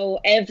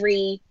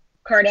 every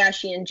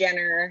Kardashian,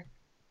 Jenner,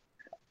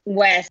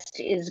 West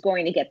is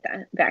going to get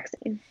the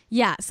vaccine.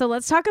 Yeah. So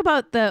let's talk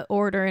about the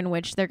order in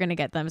which they're going to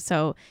get them.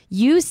 So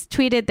you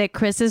tweeted that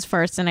Kris is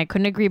first, and I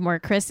couldn't agree more.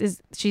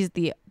 She's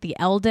the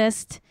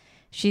eldest.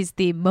 She's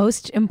the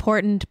most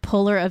important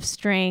puller of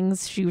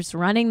strings. She was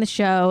running the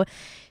show.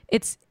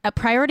 It's a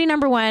priority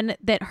number one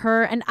that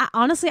her, and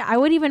honestly, I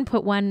would even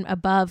put one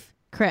above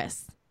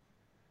Kris.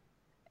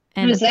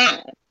 Who's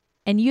that?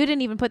 And you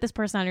didn't even put this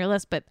person on your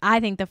list, but I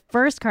think the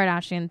first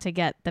Kardashian to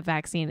get the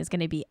vaccine is going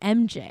to be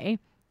MJ,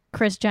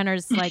 Kris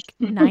Jenner's like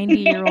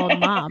 90-year-old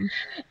mom.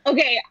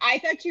 Okay, I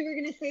thought you were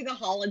going to say the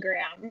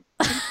hologram.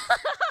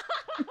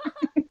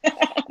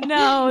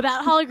 No,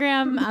 that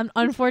hologram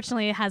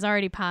unfortunately has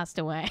already passed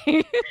away.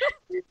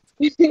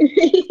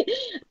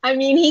 I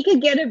mean, he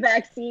could get a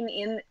vaccine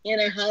in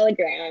a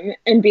hologram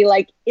and be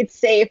like, it's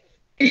safe.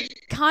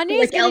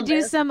 Kanye's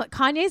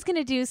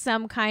gonna do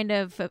some kind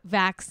of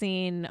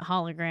vaccine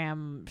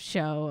hologram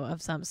show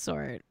of some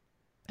sort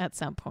at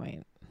some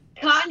point.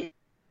 Kanye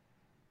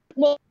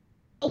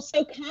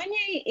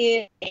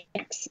is,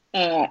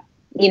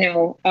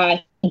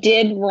 he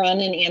did run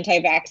an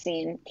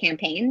anti-vaccine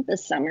campaign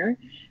this summer,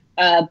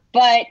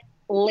 but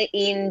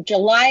in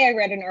July I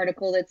read an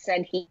article that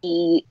said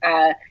he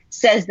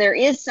says there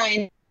is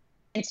science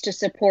to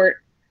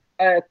support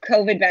a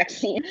COVID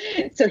vaccine,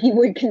 so he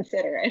would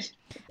consider it.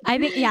 I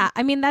think, yeah.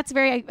 I mean, that's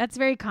very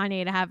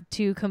Kanye to have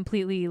two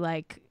completely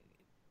like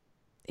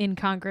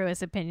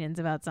incongruous opinions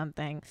about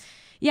something.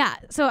 Yeah.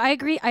 So I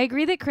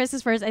agree that Chris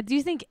is first. I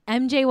do think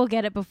MJ will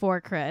get it before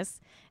Chris.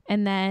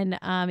 And then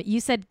you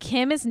said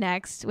Kim is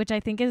next, which I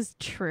think is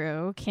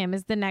true. Kim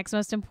is the next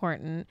most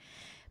important.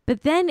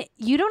 But then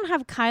you don't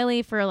have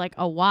Kylie for like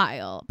a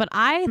while. But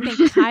I think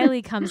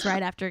Kylie comes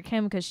right after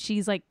Kim because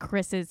she's like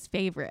Chris's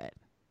favorite.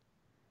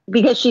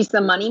 Because she's the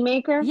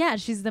moneymaker? Yeah,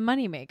 she's the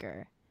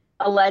moneymaker.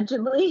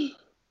 Allegedly.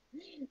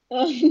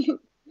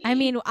 I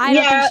mean, I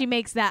don't think she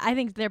makes that. I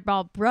think they're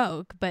all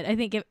broke. But I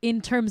think in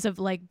terms of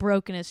like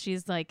brokenness,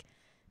 she's like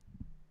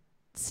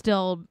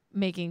still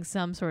making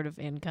some sort of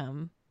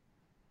income.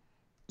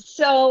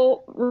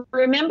 So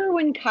remember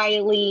when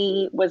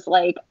Kylie was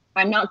like,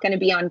 I'm not going to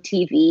be on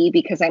TV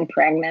because I'm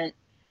pregnant?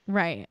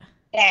 Right.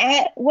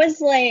 That was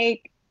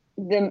like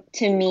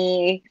to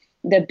me,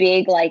 the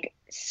big like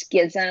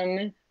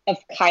schism of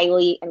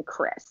Kylie and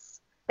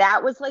Chris.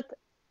 That was like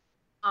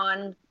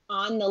on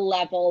the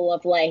level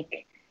of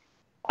like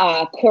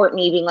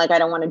Kourtney being like, I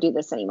don't want to do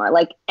this anymore.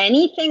 Like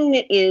anything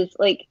that is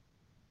like,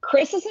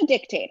 Chris is a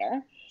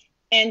dictator.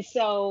 And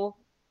so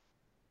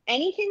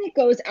anything that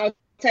goes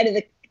outside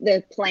of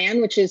the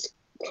plan, which is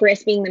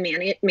Chris being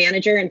the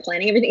manager and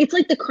planning everything, it's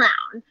like the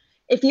crown.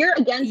 If you're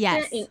against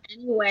it in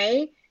any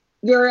way,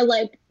 you're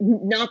like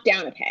knocked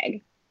down a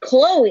peg.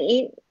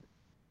 Khloe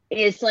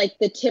is like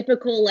the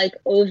typical like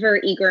over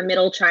eager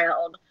middle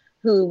child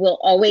who will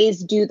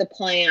always do the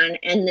plan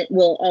and that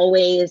will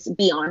always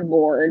be on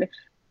board.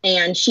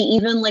 And she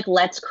even like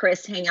lets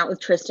Chris hang out with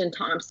Tristan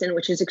Thompson,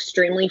 which is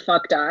extremely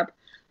fucked up.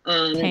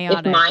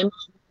 If my mom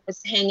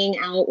was hanging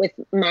out with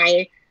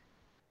my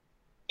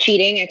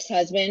cheating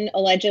ex-husband,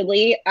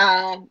 allegedly,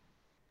 I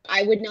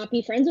would not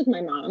be friends with my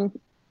mom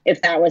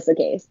if that was the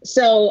case.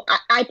 So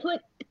I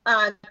put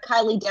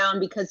Kylie down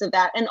because of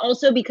that. And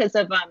also because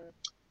of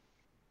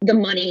the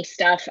money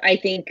stuff. I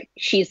think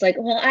she's like,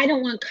 well, I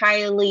don't want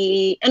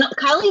Kylie. And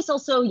Kylie's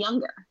also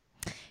younger.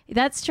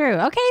 That's true.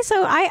 Okay,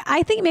 so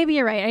I think maybe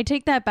you're right. I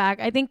take that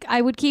back. I think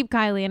I would keep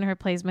Kylie in her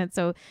placement.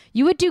 So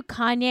you would do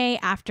Kanye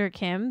after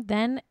Kim.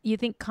 Then you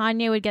think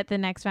Kanye would get the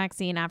next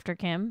vaccine after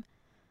Kim?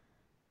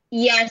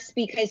 Yes,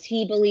 because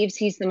he believes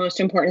he's the most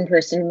important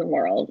person in the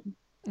world.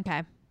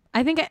 Okay.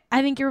 I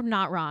think you're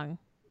not wrong.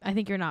 I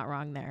think you're not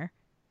wrong there.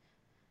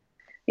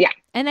 Yeah.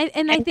 And I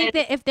think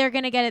that if they're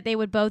going to get it, they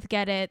would both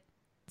get it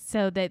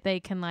so that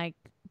they can like,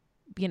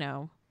 you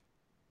know,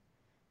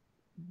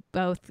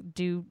 both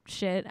do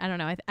shit. I don't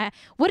know.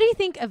 What do you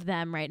think of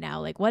them right now?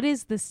 Like, what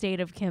is the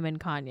state of Kim and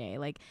Kanye?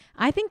 Like,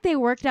 I think they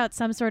worked out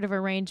some sort of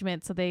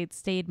arrangement so they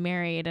stayed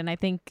married, and I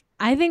think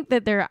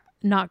that they're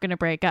not going to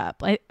break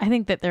up. I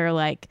think that they're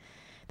like,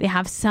 they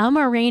have some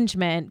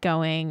arrangement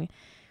going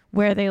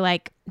where they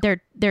like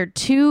they're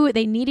too,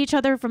 they need each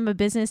other from a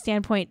business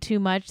standpoint too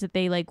much that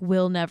they like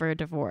will never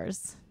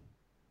divorce.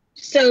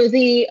 So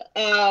the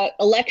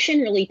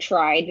election really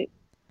tried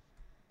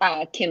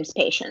Kim's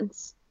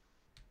patience.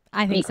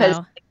 I think because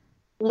so.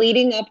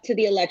 Leading up to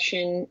the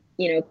election,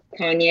 you know,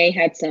 Kanye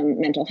had some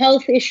mental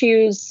health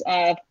issues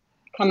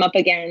come up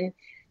again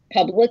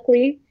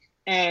publicly.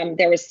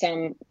 There was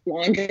some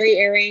laundry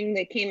airing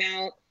that came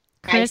out.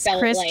 Chris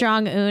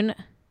Jong-un.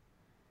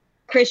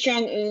 Chris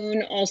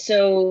Jong-un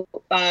also,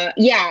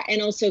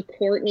 and also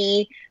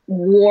Kourtney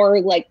wore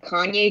like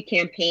Kanye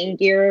campaign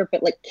gear,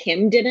 but like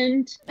Kim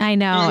didn't. I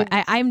know.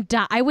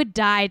 I would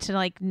die to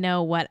like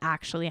know what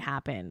actually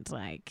happened.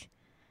 Like,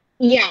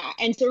 yeah,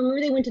 and so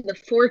remember they went to the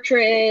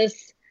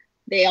fortress.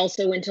 They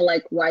also went to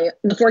like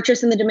the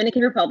fortress in the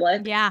Dominican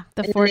Republic. Yeah,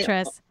 the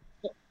fortress.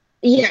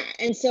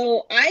 And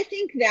so I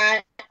think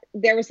that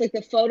there was like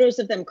the photos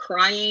of them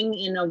crying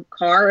in a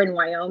car in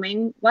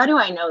Wyoming. Why do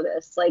I know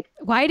this? Like,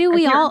 why do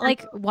we all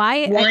like?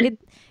 Why?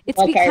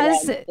 It's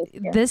because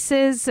this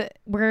is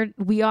where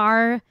we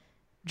are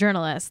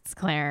journalists,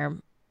 Claire.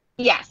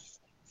 Yes.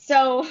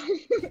 So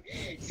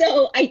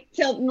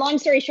long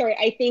story short,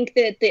 I think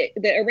that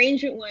the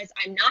arrangement was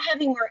I'm not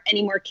having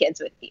any more kids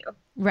with you,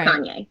 right.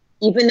 Kanye,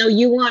 even though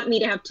you want me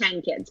to have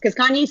 10 kids. Because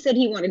Kanye said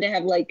he wanted to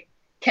have like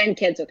 10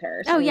 kids with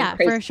her. Oh yeah,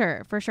 for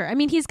sure. I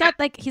mean, he's got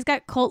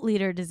cult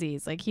leader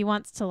disease. Like he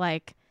wants to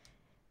like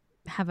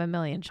have 1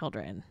 million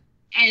children.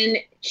 And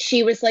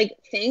she was like,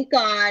 thank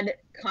God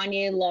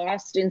Kanye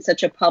lost in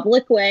such a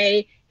public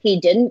way. He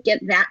didn't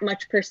get that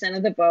much %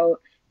 of the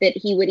vote that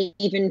he would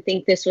even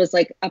think this was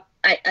like a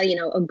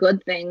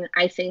good thing.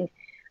 I think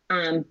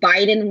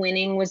Biden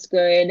winning was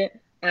good,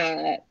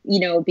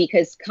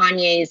 because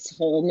Kanye's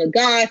whole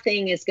MAGA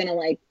thing is going to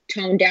like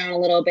tone down a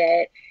little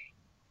bit,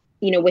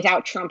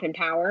 without Trump in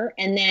power.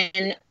 And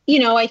then,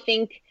 I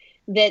think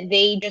that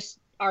they just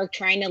are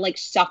trying to like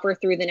suffer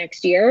through the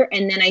next year.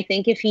 And then I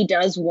think if he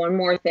does one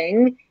more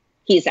thing,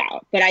 he's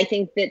out. But I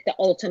think that the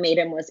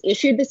ultimatum was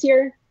issued this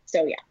year.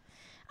 So, yeah.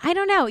 I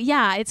don't know.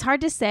 Yeah, it's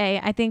hard to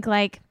say. I think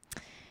like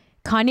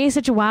Kanye is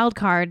such a wild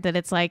card that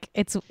it's like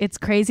it's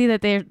crazy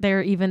that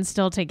they're even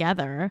still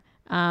together.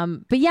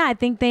 But yeah, I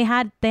think they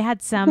had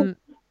some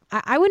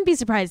I wouldn't be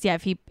surprised, yeah,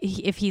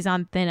 if he's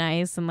on thin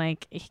ice and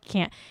like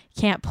he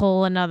can't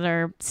pull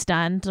another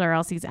stunt or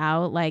else he's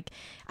out. Like,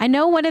 I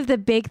know one of the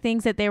big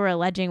things that they were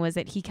alleging was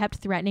that he kept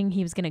threatening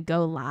he was going to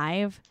go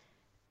live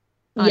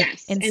on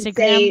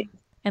Instagram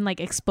and like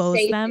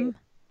expose them.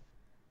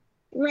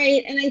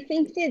 Right. And I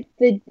think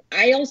that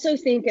I also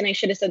think, and I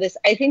should have said this,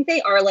 I think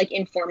they are like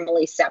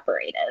informally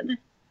separated.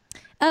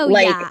 Oh,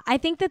 like, yeah. I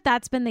think that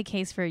that's been the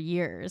case for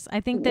years.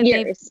 I think that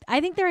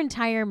I think their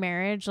entire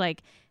marriage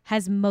like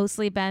has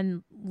mostly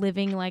been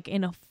living like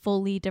in a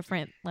fully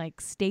different like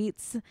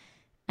states,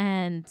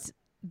 and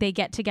they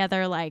get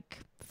together like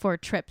for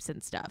trips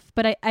and stuff.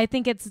 But I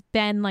think it's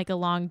been like a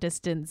long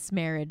distance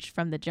marriage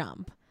from the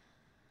jump.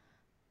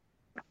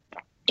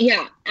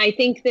 Yeah, I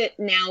think that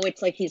now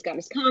it's like he's got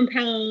his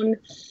compound.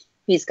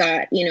 He's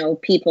got,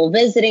 people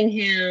visiting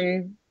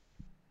him,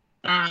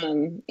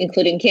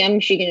 including Kim.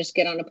 She can just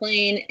get on a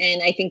plane.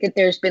 And I think that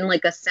there's been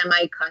like a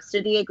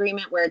semi-custody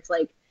agreement where it's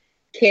like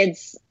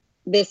kids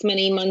this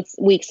many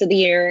weeks of the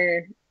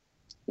year,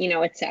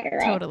 et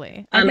cetera.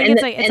 Totally. I think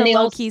it's a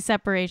low-key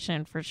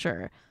separation for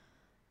sure.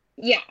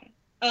 Yeah.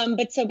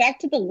 But so back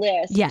to the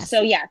list. Yes.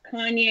 So yeah,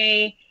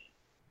 Kanye.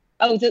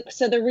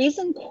 So the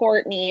reason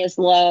Kourtney is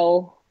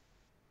low.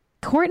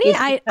 Kourtney,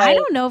 I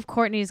don't know if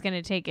Kourtney's going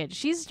to take it.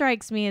 She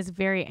strikes me as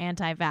very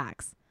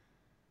anti-vax.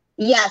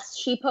 Yes,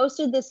 she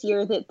posted this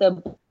year that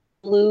the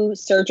blue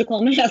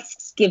surgical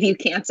masks give you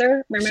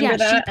cancer. Remember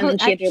that?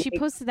 She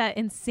posted that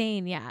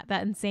insane,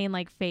 that insane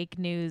like fake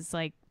news,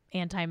 like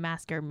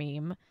anti-masker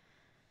meme.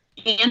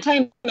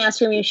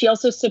 Anti-masker meme. She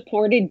also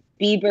supported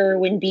Bieber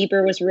when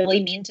Bieber was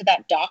really mean to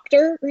that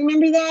doctor.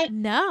 Remember that?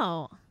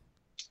 No.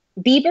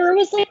 Bieber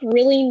was like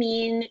really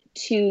mean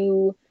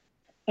to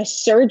a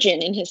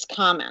surgeon in his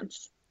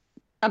comments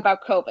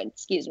about COVID,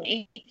 excuse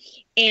me.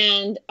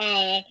 And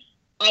I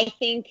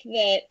think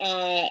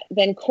that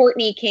then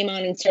Kourtney came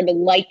on and started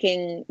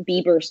liking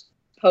Bieber's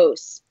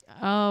posts.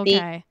 Oh,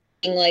 okay.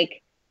 Being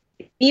like,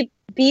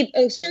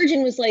 a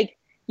surgeon was like,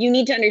 you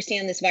need to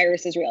understand this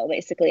virus is real,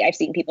 basically. I've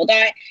seen people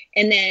die.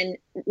 And then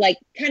like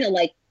kind of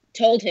like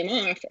told him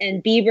off.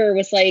 And Bieber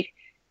was like,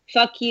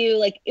 fuck you.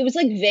 Like it was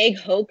like vague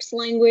hoax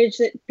language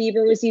that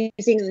Bieber was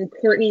using. And then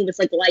Kourtney was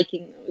like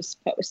liking those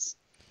posts.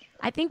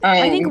 I think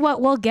what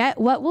will get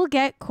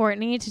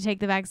Kourtney to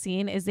take the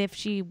vaccine is if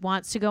she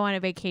wants to go on a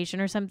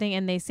vacation or something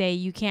and they say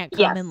you can't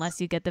come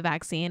unless you get the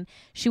vaccine.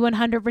 She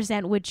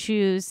 100% would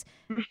choose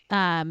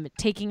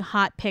taking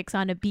hot pics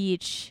on a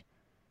beach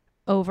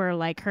over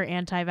like her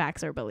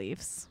anti-vaxxer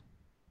beliefs.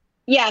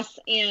 Yes,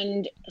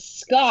 and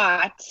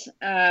Scott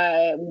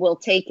will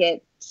take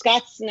it.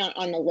 Scott's not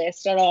on the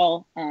list at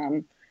all,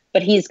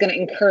 but he's going to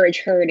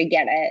encourage her to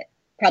get it.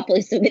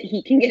 Probably so that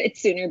he can get it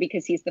sooner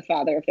because he's the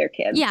father of their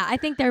kids. Yeah, I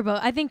think they're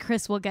both. I think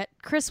Chris will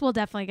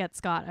definitely get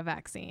Scott a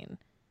vaccine.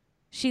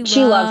 She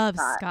loves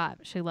Scott.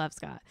 She loves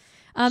Scott.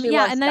 And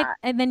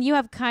then you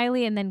have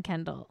Kylie and then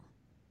Kendall.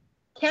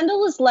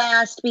 Kendall is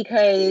last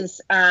because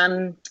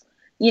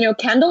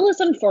Kendall is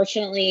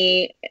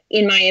unfortunately,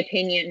 in my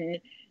opinion,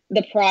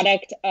 the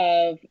product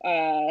of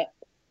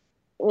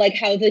like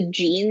how the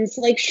genes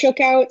like shook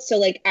out. So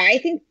like I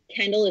think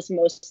Kendall is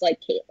most like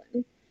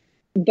Caitlyn,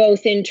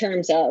 both in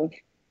terms of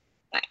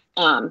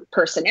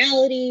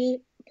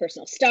personality,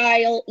 personal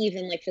style,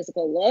 even like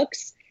physical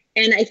looks.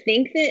 And I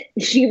think that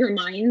she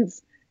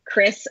reminds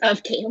Chris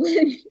of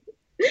Caitlyn.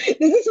 This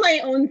is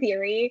my own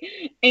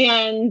theory.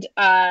 And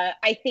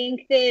I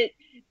think that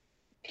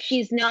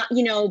she's not,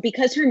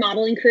 because her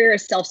modeling career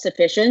is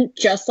self-sufficient,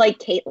 just like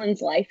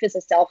Caitlyn's life is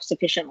a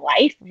self-sufficient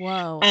life.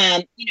 Whoa.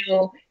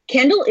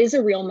 Kendall is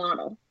a real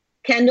model.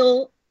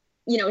 Kendall,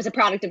 is a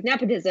product of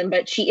nepotism,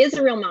 but she is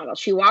a real model.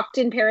 She walked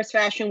in Paris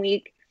Fashion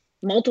Week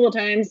multiple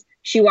times.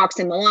 She walks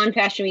in Milan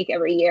Fashion Week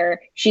every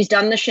year. She's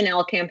done the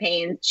Chanel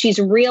campaign. She's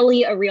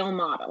really a real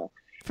model.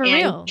 For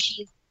real.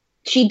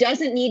 She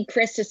doesn't need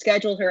Chris to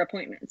schedule her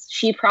appointments.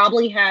 She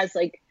probably has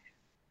like,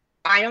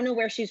 I don't know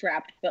where she's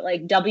wrapped, but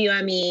like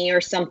WME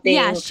or something.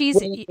 Yeah,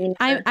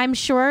 I'm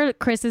sure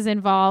Chris is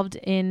involved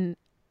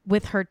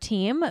with her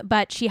team,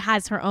 but she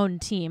has her own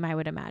team, I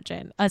would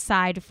imagine,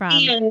 aside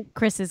from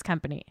Chris's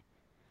company.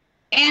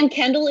 And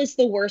Kendall is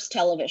the worst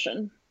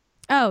television.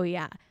 Oh,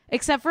 yeah.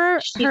 Except for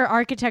her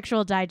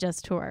Architectural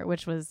Digest tour,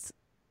 which was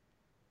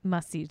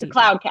must-see TV. The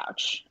Cloud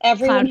Couch.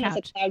 Everyone has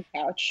a Cloud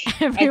Couch.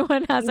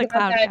 Everyone has a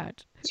Cloud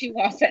Couch. Too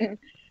often.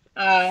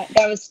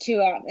 That was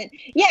too often.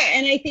 Yeah,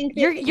 and I think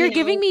that, you're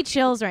giving me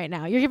chills right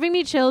now. You're giving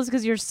me chills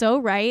because you're so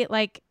right.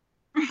 Like,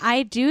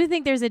 I do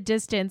think there's a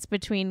distance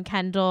between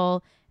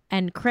Kendall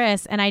and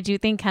Chris, and I do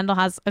think Kendall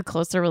has a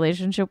closer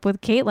relationship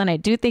with Caitlyn. I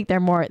do think they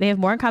have more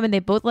in common. They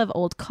both love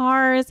old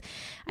cars.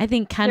 I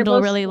think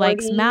Kendall really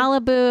likes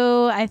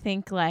Malibu. I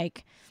think I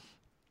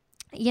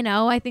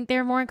think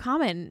they're more in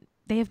common.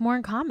 They have more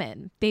in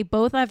common. They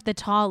both have the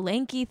tall,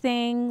 lanky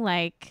thing.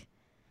 Like,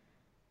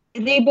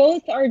 they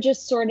both are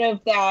just sort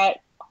of that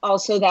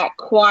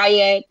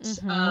quiet,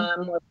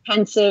 more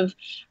pensive.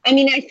 I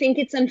mean, I think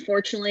it's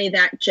unfortunately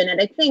that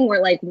genetic thing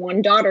where like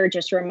one daughter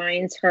just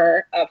reminds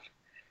her of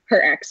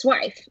her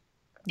ex-wife.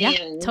 Yeah,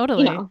 and,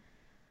 totally.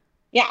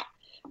 Yeah.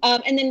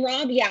 And then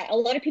Rob, yeah, a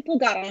lot of people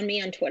got on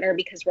me on Twitter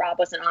because Rob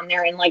wasn't on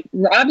there, and like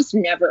Rob's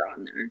never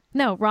on there.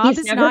 No, Rob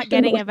is not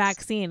getting a a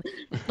vaccine.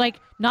 Like,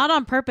 not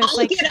on purpose.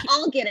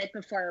 I'll get it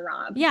before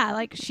Rob. Yeah,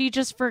 like she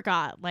just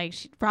forgot. Like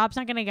Rob's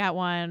not gonna get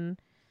one.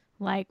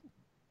 Like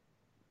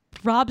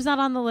Rob's not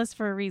on the list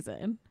for a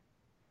reason.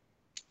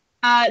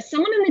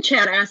 Someone in the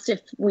chat asked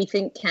if we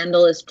think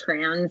Kendall is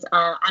trans.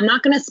 I'm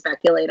not going to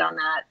speculate on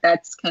that.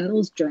 That's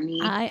Kendall's journey.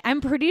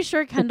 I'm pretty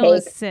sure Kendall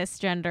is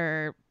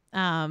cisgender.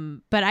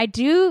 But I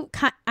do,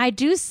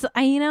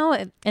 you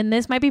know, and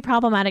this might be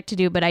problematic to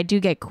do, but I do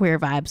get queer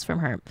vibes from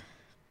her.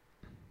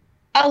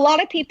 A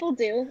lot of people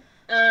do.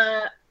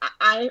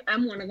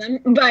 I'm one of them,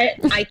 but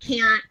I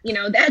can't, you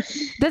know, that's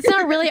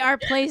not really our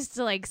place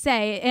to like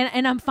say.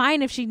 And I'm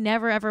fine if she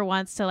never ever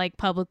wants to like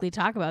publicly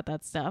talk about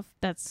that stuff.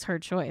 That's her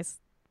choice.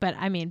 But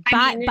I mean,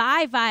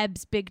 bi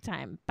vibes big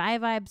time. Bi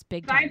vibes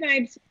big time. Bi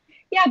vibes.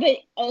 Yeah, but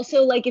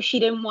also like if she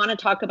didn't want to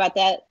talk about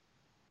that,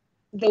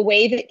 the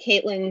way that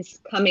Caitlyn's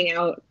coming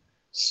out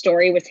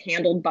story was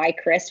handled by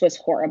Chris was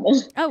horrible.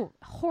 Oh,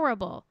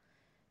 horrible.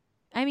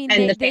 I mean,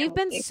 they've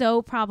been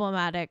so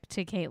problematic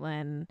to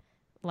Caitlyn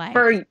like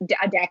for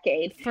a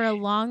decade. For a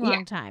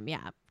long time.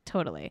 Yeah,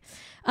 totally.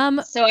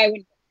 So I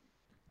would.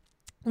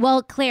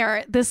 Well,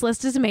 Claire, this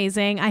list is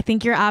amazing. I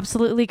think you're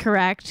absolutely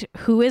correct.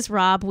 Who is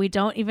Rob? We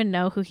don't even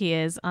know who he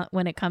is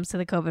when it comes to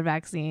the COVID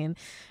vaccine.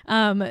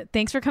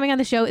 Thanks for coming on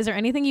the show. Is there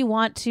anything you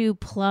want to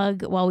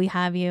plug while we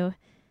have you?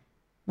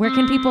 Where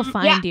can people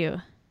find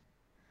you?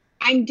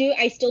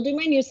 I still do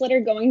my newsletter,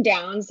 Going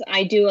Downs.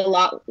 I do a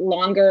lot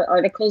longer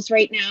articles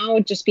right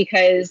now just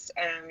because,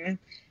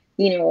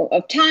 you know,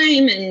 of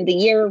time and the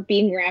year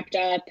being wrapped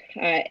up.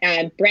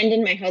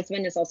 Brendan, my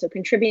husband, is also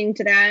contributing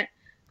to that.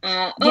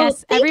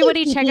 Yes,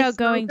 everybody check out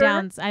Going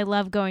Downs. I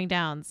love Going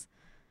Downs.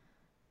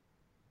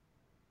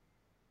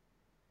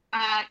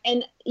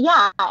 And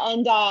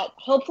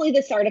hopefully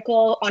this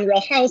article on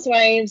Real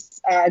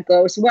Housewives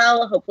goes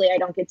well. Hopefully I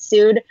don't get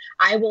sued.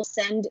 I will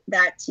send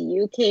that to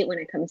you, Kate, when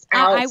it comes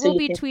out. I will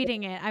be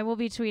tweeting it. I will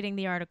be tweeting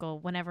the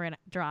article whenever it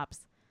drops.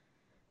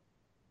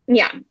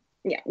 Yeah.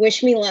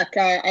 Wish me luck.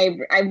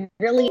 I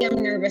really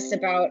am nervous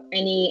about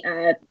any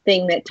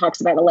thing that talks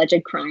about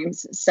alleged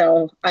crimes.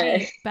 So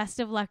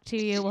best of luck to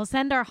you. We'll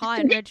send our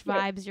hot and rich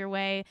vibes your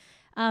way.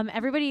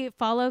 Everybody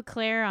follow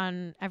Claire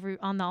on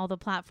all the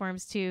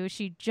platforms too.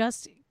 She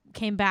just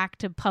came back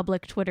to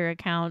public Twitter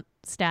account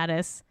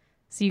status,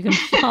 so you can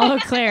follow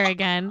Claire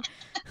again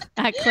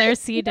at Claire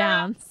C.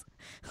 Downs.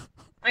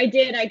 I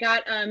did. I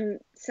got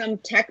some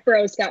tech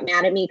bros got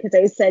mad at me because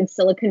I said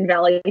Silicon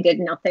Valley did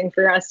nothing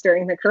for us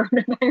during the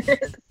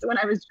coronavirus when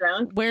I was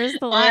drunk. Where's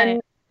the lie?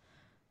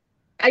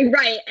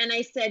 Right. And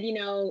I said, you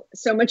know,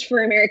 so much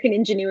for American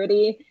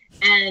ingenuity.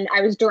 And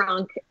I was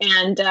drunk.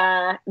 And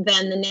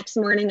then the next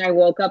morning I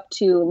woke up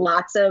to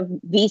lots of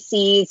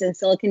VCs and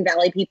Silicon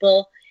Valley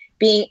people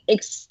being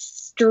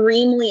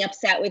extremely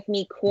upset with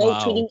me,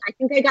 tweeting. I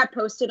think I got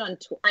posted on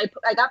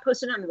I got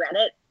posted on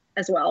Reddit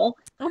as well.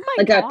 Oh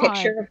my God. A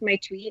picture of my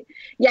tweet.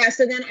 Yeah.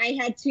 So then I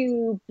had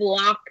to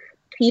block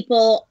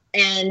people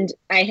and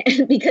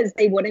because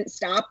they wouldn't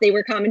stop. They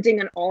were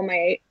commenting on all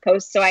my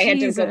posts. So I had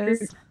to go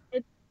through.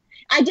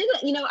 I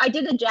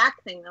did a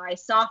Jack thing though. I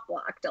soft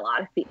blocked a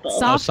lot of people.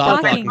 Soft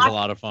blocking is a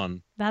lot of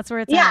fun. That's where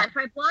it's at. If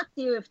I blocked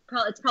you, it's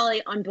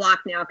probably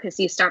unblocked now because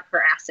you stopped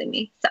harassing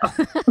me.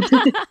 So.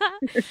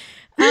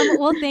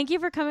 Well, thank you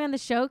for coming on the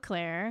show,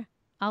 Claire.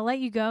 I'll let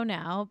you go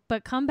now,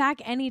 but come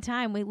back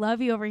anytime. We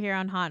love you over here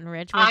on Hot and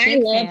Rich.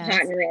 I love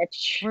Hot and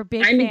Rich. We're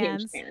big fans. I'm a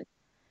huge fan.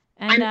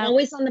 And I'm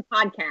always on the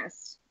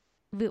podcast.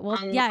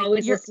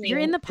 You're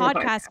in the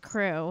podcast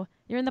crew.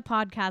 You're in the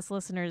podcast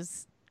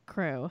listeners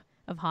crew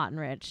of Hot and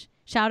Rich.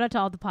 Shout out to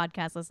all the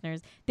podcast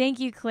listeners. Thank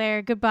you,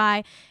 Claire.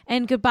 Goodbye.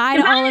 And goodbye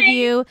to all of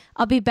you.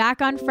 I'll be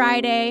back on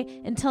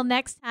Friday. Until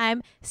next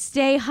time,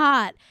 stay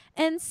hot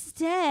and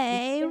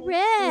stay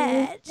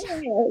rich.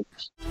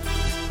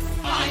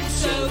 I'm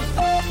so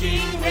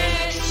fucking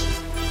rich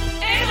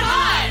and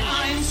hot.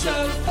 I'm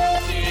so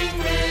fucking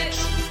rich.